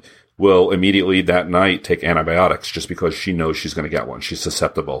sound will immediately that night take antibiotics just because she knows she's going to get one. She's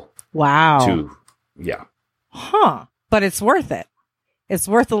susceptible. Wow. Yeah. Huh. But it's worth it. It's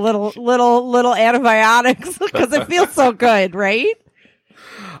worth a little antibiotics because it feels so good, right?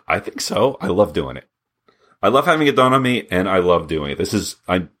 I think so. I love doing it. I love having it done on me, and I love doing it.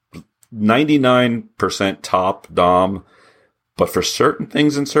 I'm 99% top dom, but for certain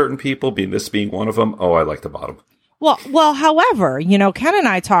things and certain people, this being one of them, I like the bottom. Well, however, Ken and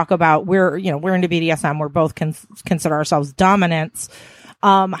I talk about we're into BDSM. We're both consider ourselves dominants.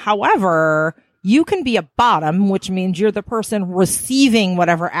 However, you can be a bottom, which means you're the person receiving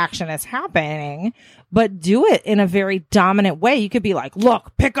whatever action is happening, but do it in a very dominant way. You could be like,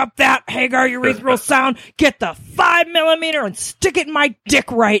 look, pick up that Hagar urethral sound, get the 5mm and stick it in my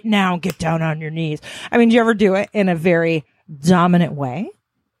dick right now and get down on your knees. I mean, do you ever do it in a very dominant way?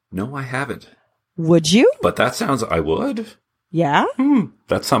 No, I haven't. Would you? But that sounds, I would. Yeah?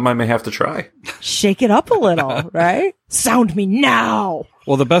 That's something I may have to try. Shake it up a little, right? Sound me now.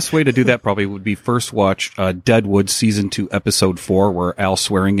 Well, the best way to do that probably would be first watch Deadwood Season 2, Episode 4, where Al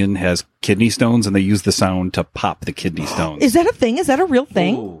Swearingen has kidney stones, and they use the sound to pop the kidney stones. Is that a thing? Is that a real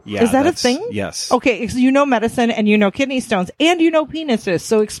thing? Ooh. Yeah, is that a thing? Yes. Okay, so you know medicine, and you know kidney stones, and you know penises.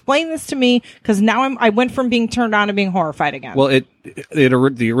 So explain this to me, because now I went from being turned on to being horrified again. Well,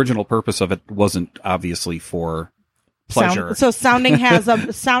 the original purpose of it wasn't obviously for pleasure. So sounding has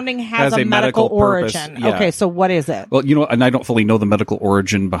a medical origin. Yeah. Okay, so what is it? Well, and I don't fully know the medical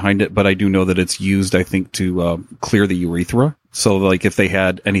origin behind it, but I do know that it's used, I think, to clear the urethra. So, like, if they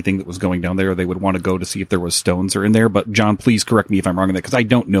had anything that was going down there, they would want to go to see if there was stones or in there. But John, please correct me if I'm wrong on that, because I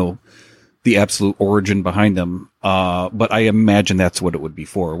don't know the absolute origin behind them. But I imagine that's what it would be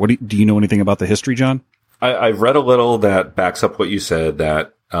for. Do you know anything about the history, John? I've read a little that backs up what you said,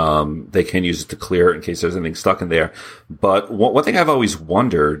 that they can use it to clear it in case there's anything stuck in there. But one thing I've always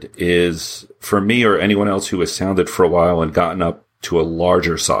wondered is, for me or anyone else who has sounded for a while and gotten up to a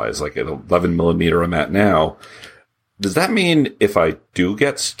larger size, like an 11mm I'm at now, does that mean if I do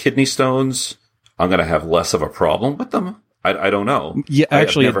get kidney stones, I'm going to have less of a problem with them? I don't know. Yeah,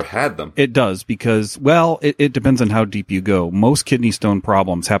 actually, I've never had them. It does, because, it depends on how deep you go. Most kidney stone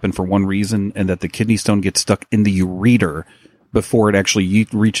problems happen for one reason, and that the kidney stone gets stuck in the ureter before it actually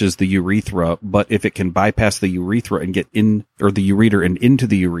reaches the urethra. But if it can bypass the urethra and get in, or the ureter and into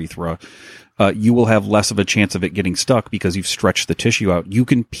the urethra, you will have less of a chance of it getting stuck because you've stretched the tissue out. You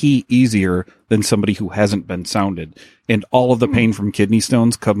can pee easier than somebody who hasn't been sounded. And all of the pain from kidney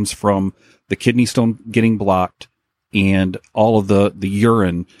stones comes from the kidney stone getting blocked and all of the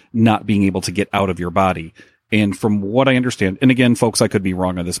urine not being able to get out of your body. And from what I understand, and again, folks, I could be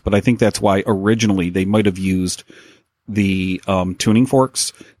wrong on this, but I think that's why originally they might have used the tuning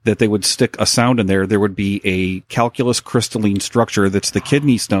forks, that they would stick a sound in there. There would be a calculus crystalline structure that's the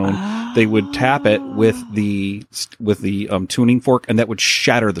kidney stone. Oh. They would tap it with the tuning fork, and that would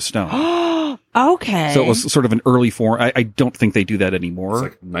shatter the stone. Okay. So it was sort of an early form. I don't think they do that anymore.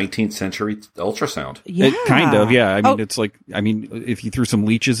 It's like 19th century ultrasound. Yeah. It kind of, yeah. I mean, it's like, if you threw some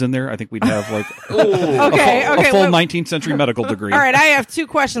leeches in there, I think we'd have like a full 19th century medical degree. All right, I have 2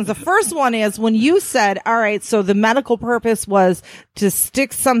 questions. The first one is, when you said, all right, so the medical purpose was to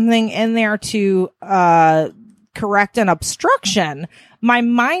stick something in there to correct an obstruction, my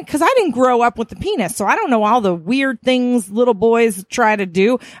mind, because I didn't grow up with the penis, so I don't know all the weird things little boys try to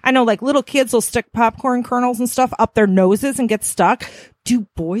do. I know, like, little kids will stick popcorn kernels and stuff up their noses and get stuck. Do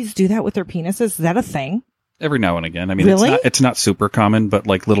boys do that with their penises? Is that a thing? Every now and again. I mean, really? It's not super common, but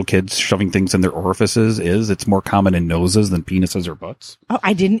like little kids shoving things in their orifices it's more common in noses than penises or butts. Oh,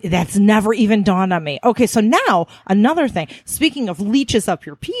 that's never even dawned on me. Okay, so now another thing. Speaking of leeches up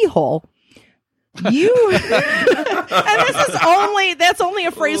your pee hole, and that's only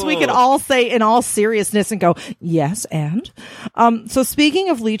a phrase we could all say in all seriousness and go, yes, and so speaking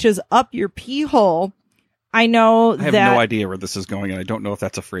of leeches up your pee hole, I know I have that no idea where this is going, and I don't know if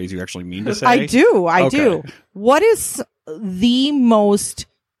that's a phrase you actually mean to say. I do. I Okay. do. What is the most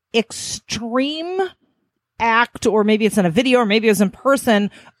extreme act, or maybe it's in a video, or maybe it's in person,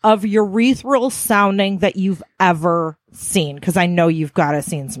 of urethral sounding that you've ever seen? Because I know you've got to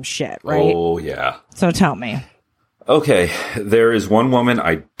seen some shit, right? Oh, yeah. So tell me. Okay. There is one woman,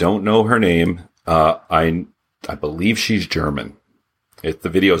 I don't know her name. I believe she's German. The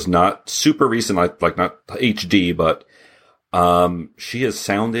video's not super recent, like not HD, but she has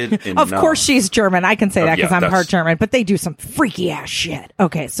sounded enough. Of course she's German. I can say that because yeah, I'm that's- part German, but they do some freaky ass shit.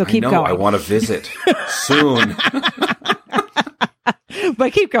 Okay, so keep I know, going. I want to visit soon.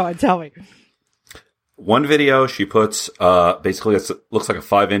 But keep going. Tell me. One video, she puts basically it looks like a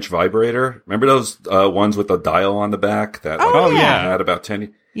 5-inch vibrator. Remember those ones with the dial on the back? That Oh, like, yeah. had about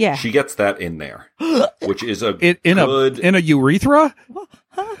 10. Yeah. She gets that in there, which is a In good. a urethra?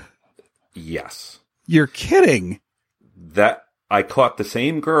 Yes, You're kidding. that I caught the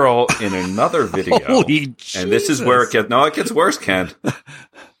same girl in another video, Holy and this is where it gets worse, Ken.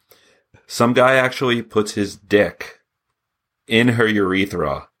 Some guy actually puts his dick in her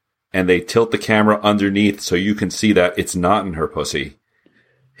urethra, and they tilt the camera underneath so you can see that it's not in her pussy.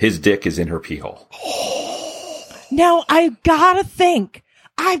 His dick is in her pee hole. Now I've got to think.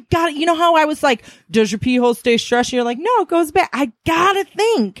 You know how I was like, does your pee hole stay stretched? You're like, no, it goes back. I gotta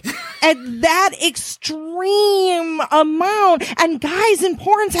think at that extreme amount. And guys in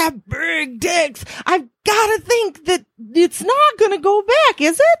porns have big dicks. I've gotta think that it's not gonna go back,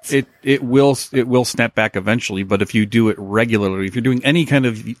 is it? It will snap back eventually, but if you do it regularly, if you're doing any kind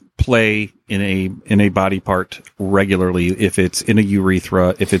of play in a body part regularly, if it's in a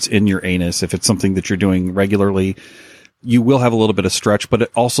urethra, if it's in your anus, if it's something that you're doing regularly, you will have a little bit of stretch, but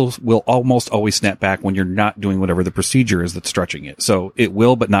it also will almost always snap back when you're not doing whatever the procedure is that's stretching it. So it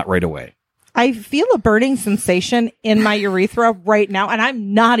will, but not right away. I feel a burning sensation in my urethra right now, and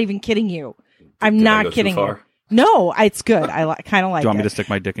I'm not even kidding you. I'm Did I not go too kidding you. far? No, it's good. I kind of like Do you want it. me to stick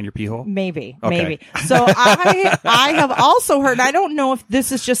my dick in your pee hole? Maybe. Okay. So I have also heard, I don't know if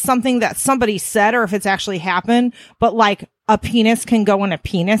this is just something that somebody said or if it's actually happened, but like a penis can go in a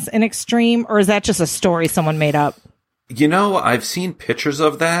penis in extreme, or is that just a story someone made up? You know, I've seen pictures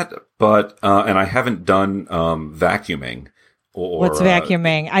of that, but and I haven't done vacuuming. Or What's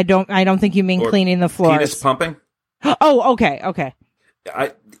vacuuming? I don't think you mean or cleaning the floors. penis pumping. Oh, okay.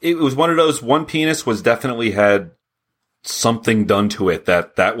 It was one of those. One penis was definitely had something done to it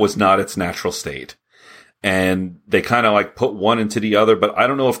that was not its natural state, and they kind of like put one into the other. But I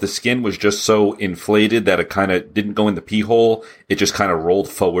don't know if the skin was just so inflated that it kind of didn't go in the pee hole. It just kind of rolled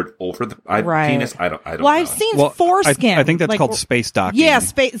forward over the Right. penis. I don't Well, know. I've seen foreskin. I think that's like, called space docking. Yeah,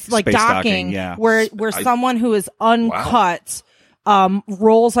 space Space docking, yeah. where someone who is uncut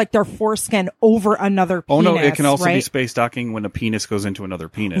rolls like their foreskin over another penis. Oh no, it can also be right? space docking when a penis goes into another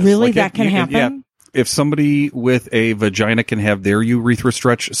penis. Really? Like That can happen? Yeah. If somebody with a vagina can have their urethra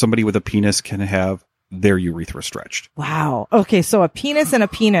stretched, somebody with a penis can have their urethra stretched. Wow. Okay, so a penis and a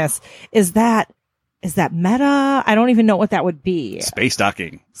penis, is that meta? I don't even know what that would be. Space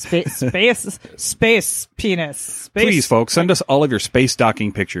docking. Space penis. Space. Please, folks, send us all of your space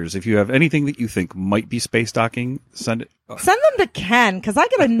docking pictures. If you have anything that you think might be space docking, send it. Send them to Ken, because I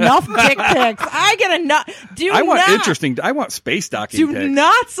get enough dick pics. I get enough. I want space docking Do pics.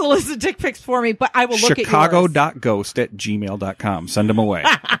 not solicit dick pics for me, but I will look at yours. Chicago.ghost@gmail.com. Send them away.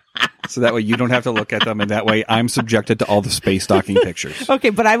 So that way you don't have to look at them, and that way I'm subjected to all the space docking pictures. Okay,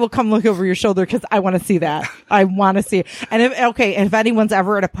 but I will come look over your shoulder because I want to see that. I want to see it. And if anyone's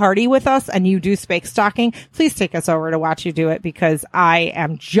ever at a party with us and you do space docking, please take us over to watch you do it, because I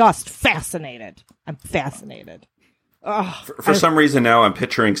am just fascinated. I'm fascinated. For some reason now I'm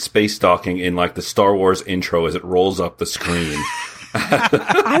picturing space docking in like the Star Wars intro as it rolls up the screen.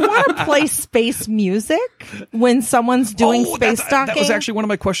 I want to play space music when someone's doing space docking. That was actually one of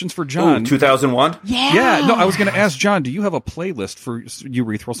my questions for John. Ooh, 2001? Yeah, no, I was going to ask John, do you have a playlist for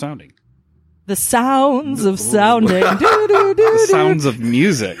urethral sounding? The sounds of sounding. The sounds of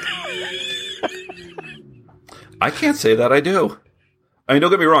music. I can't say that I do. I mean,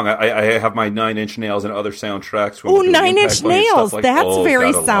 don't get me wrong. I have my 9 Inch Nails and other soundtracks. Oh, 9 Inch Nails. That's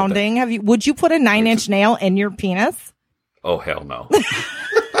very God, I love sounding. Would you put a 9 Inch nail in your penis? that. Oh, hell no.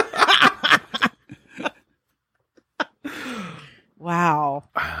 Wow.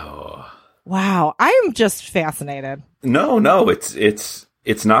 Oh. Wow. I am just fascinated. No, it's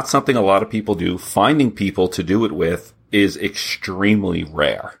not something a lot of people do. Finding people to do it with is extremely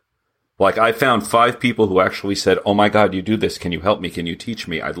rare. Like, I found 5 people who actually said, "Oh my God, you do this. Can you help me? Can you teach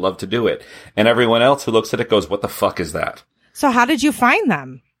me? I'd love to do it." And everyone else who looks at it goes, "What the fuck is that?" So how did you find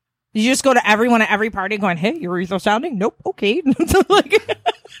them? Did you just go to everyone at every party going, hey, urethral sounding? Nope. Okay.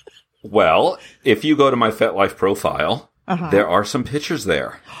 Well, if you go to my FetLife profile, there are some pictures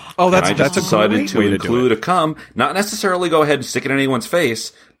there. Oh, that's a decided to way to include a cum. Not necessarily go ahead and stick it in anyone's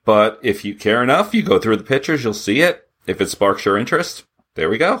face, but if you care enough, you go through the pictures, you'll see it. If it sparks your interest, there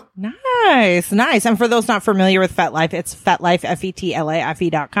we go. Nice. And for those not familiar with FetLife, it's FetLife,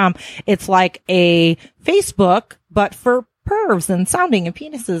 FetLife.com. It's like a Facebook, but for pervs and sounding and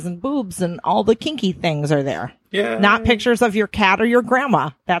penises and boobs and all the kinky things are there. Yeah. Not pictures of your cat or your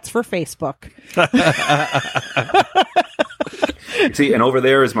grandma. That's for Facebook. See, and over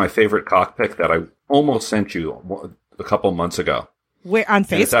there is my favorite cockpick that I almost sent you a couple months ago. Where, on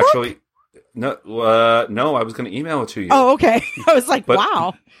Facebook? It's actually no, I was going to email it to you. Oh, okay. I was like,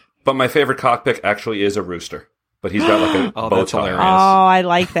 wow. But my favorite cockpick actually is a rooster. But he's got like a bow tie. Hilarious. Oh, I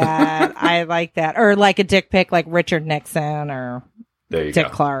like that. I like that. Or like a dick pic like Richard Nixon or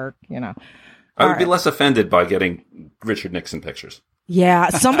Dick Clark, you know. I would be less offended by getting Richard Nixon pictures. Yeah,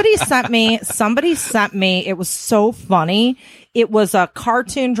 somebody sent me, it was so funny. It was a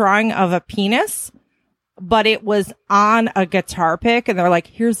cartoon drawing of a penis, but it was on a guitar pick, and they're like,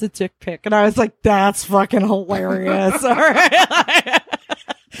 here's a dick pic. And I was like, that's fucking hilarious. All right.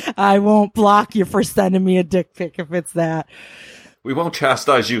 I won't block you for sending me a dick pic if it's that. We won't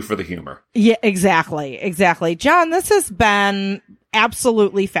chastise you for the humor. Yeah, exactly. John, this has been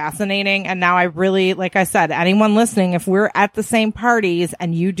absolutely fascinating. And now I really, like I said, anyone listening, if we're at the same parties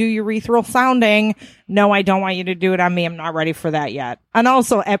and you do urethral sounding, no, I don't want you to do it on me. I'm not ready for that yet. And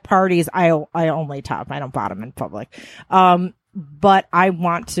also at parties, I only top. I don't bottom in public. But I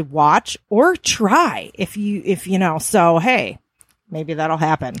want to watch or try if you know. So, hey, maybe that'll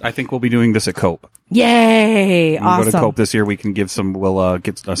happen. I think we'll be doing this at Cope. Yay! When awesome. we go to Cope this year, we can give some. We'll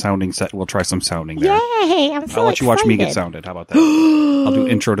get a sounding set. We'll try some sounding there. Yay! I'm so I'll let you watch me get excited. sounded. How about that? I'll do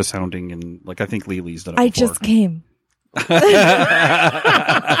intro to sounding, and like I think Lily's done it I before. just came.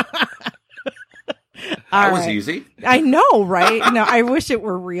 That was easy. I know, right? No, I wish it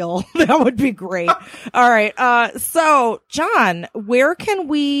were real. That would be great. All right. So John, where can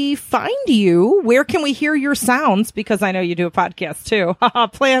we find you? Where can we hear your sounds? Because I know you do a podcast too.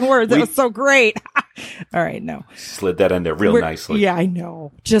 Play on words. That was so great. All right. No. Slid that in there real nicely. Yeah, I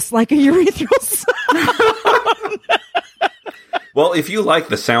know. Just like a urethral sound. Well, if you like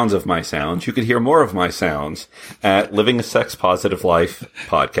the sounds of my sounds, you could hear more of my sounds at Living a Sex Positive Life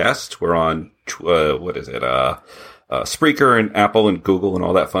podcast. We're on, Spreaker and Apple and Google and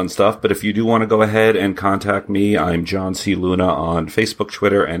all that fun stuff. But if you do want to go ahead and contact me, I'm John C. Luna on Facebook,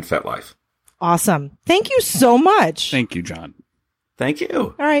 Twitter, and FetLife. Awesome. Thank you so much. Thank you, John. Thank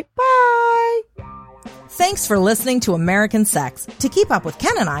you. All right. Bye. Thanks for listening to American Sex. To keep up with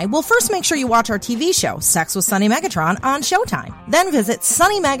Ken and I, well, first make sure you watch our TV show, Sex with Sunny Megatron, on Showtime. Then visit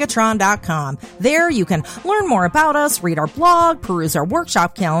sunnymegatron.com. There you can learn more about us, read our blog, peruse our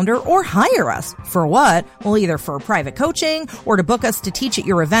workshop calendar, or hire us. For what? Well, either for private coaching, or to book us to teach at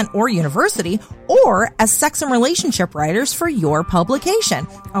your event or university, or as sex and relationship writers for your publication.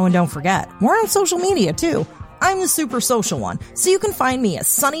 Oh, and don't forget, we're on social media too. I'm the super social one, so you can find me as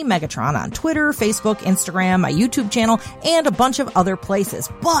Sunny Megatron on Twitter, Facebook, Instagram, my YouTube channel, and a bunch of other places.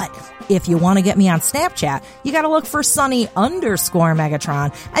 But if you want to get me on Snapchat, you gotta look for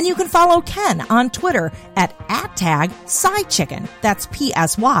Sunny_Megatron, and you can follow Ken on Twitter at @SideChicken. That's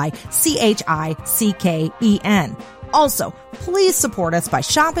PSYCHICKEN. Also, please support us by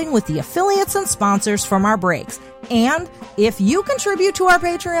shopping with the affiliates and sponsors from our breaks. And if you contribute to our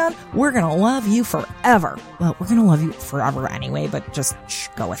Patreon, we're going to love you forever. Well, we're going to love you forever anyway, but just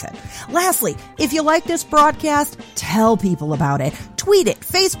go with it. Lastly, if you like this broadcast, tell people about it. Tweet it,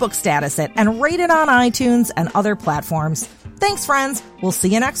 Facebook status it, and rate it on iTunes and other platforms. Thanks, friends. We'll see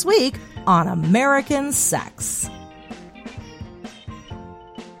you next week on American Sex.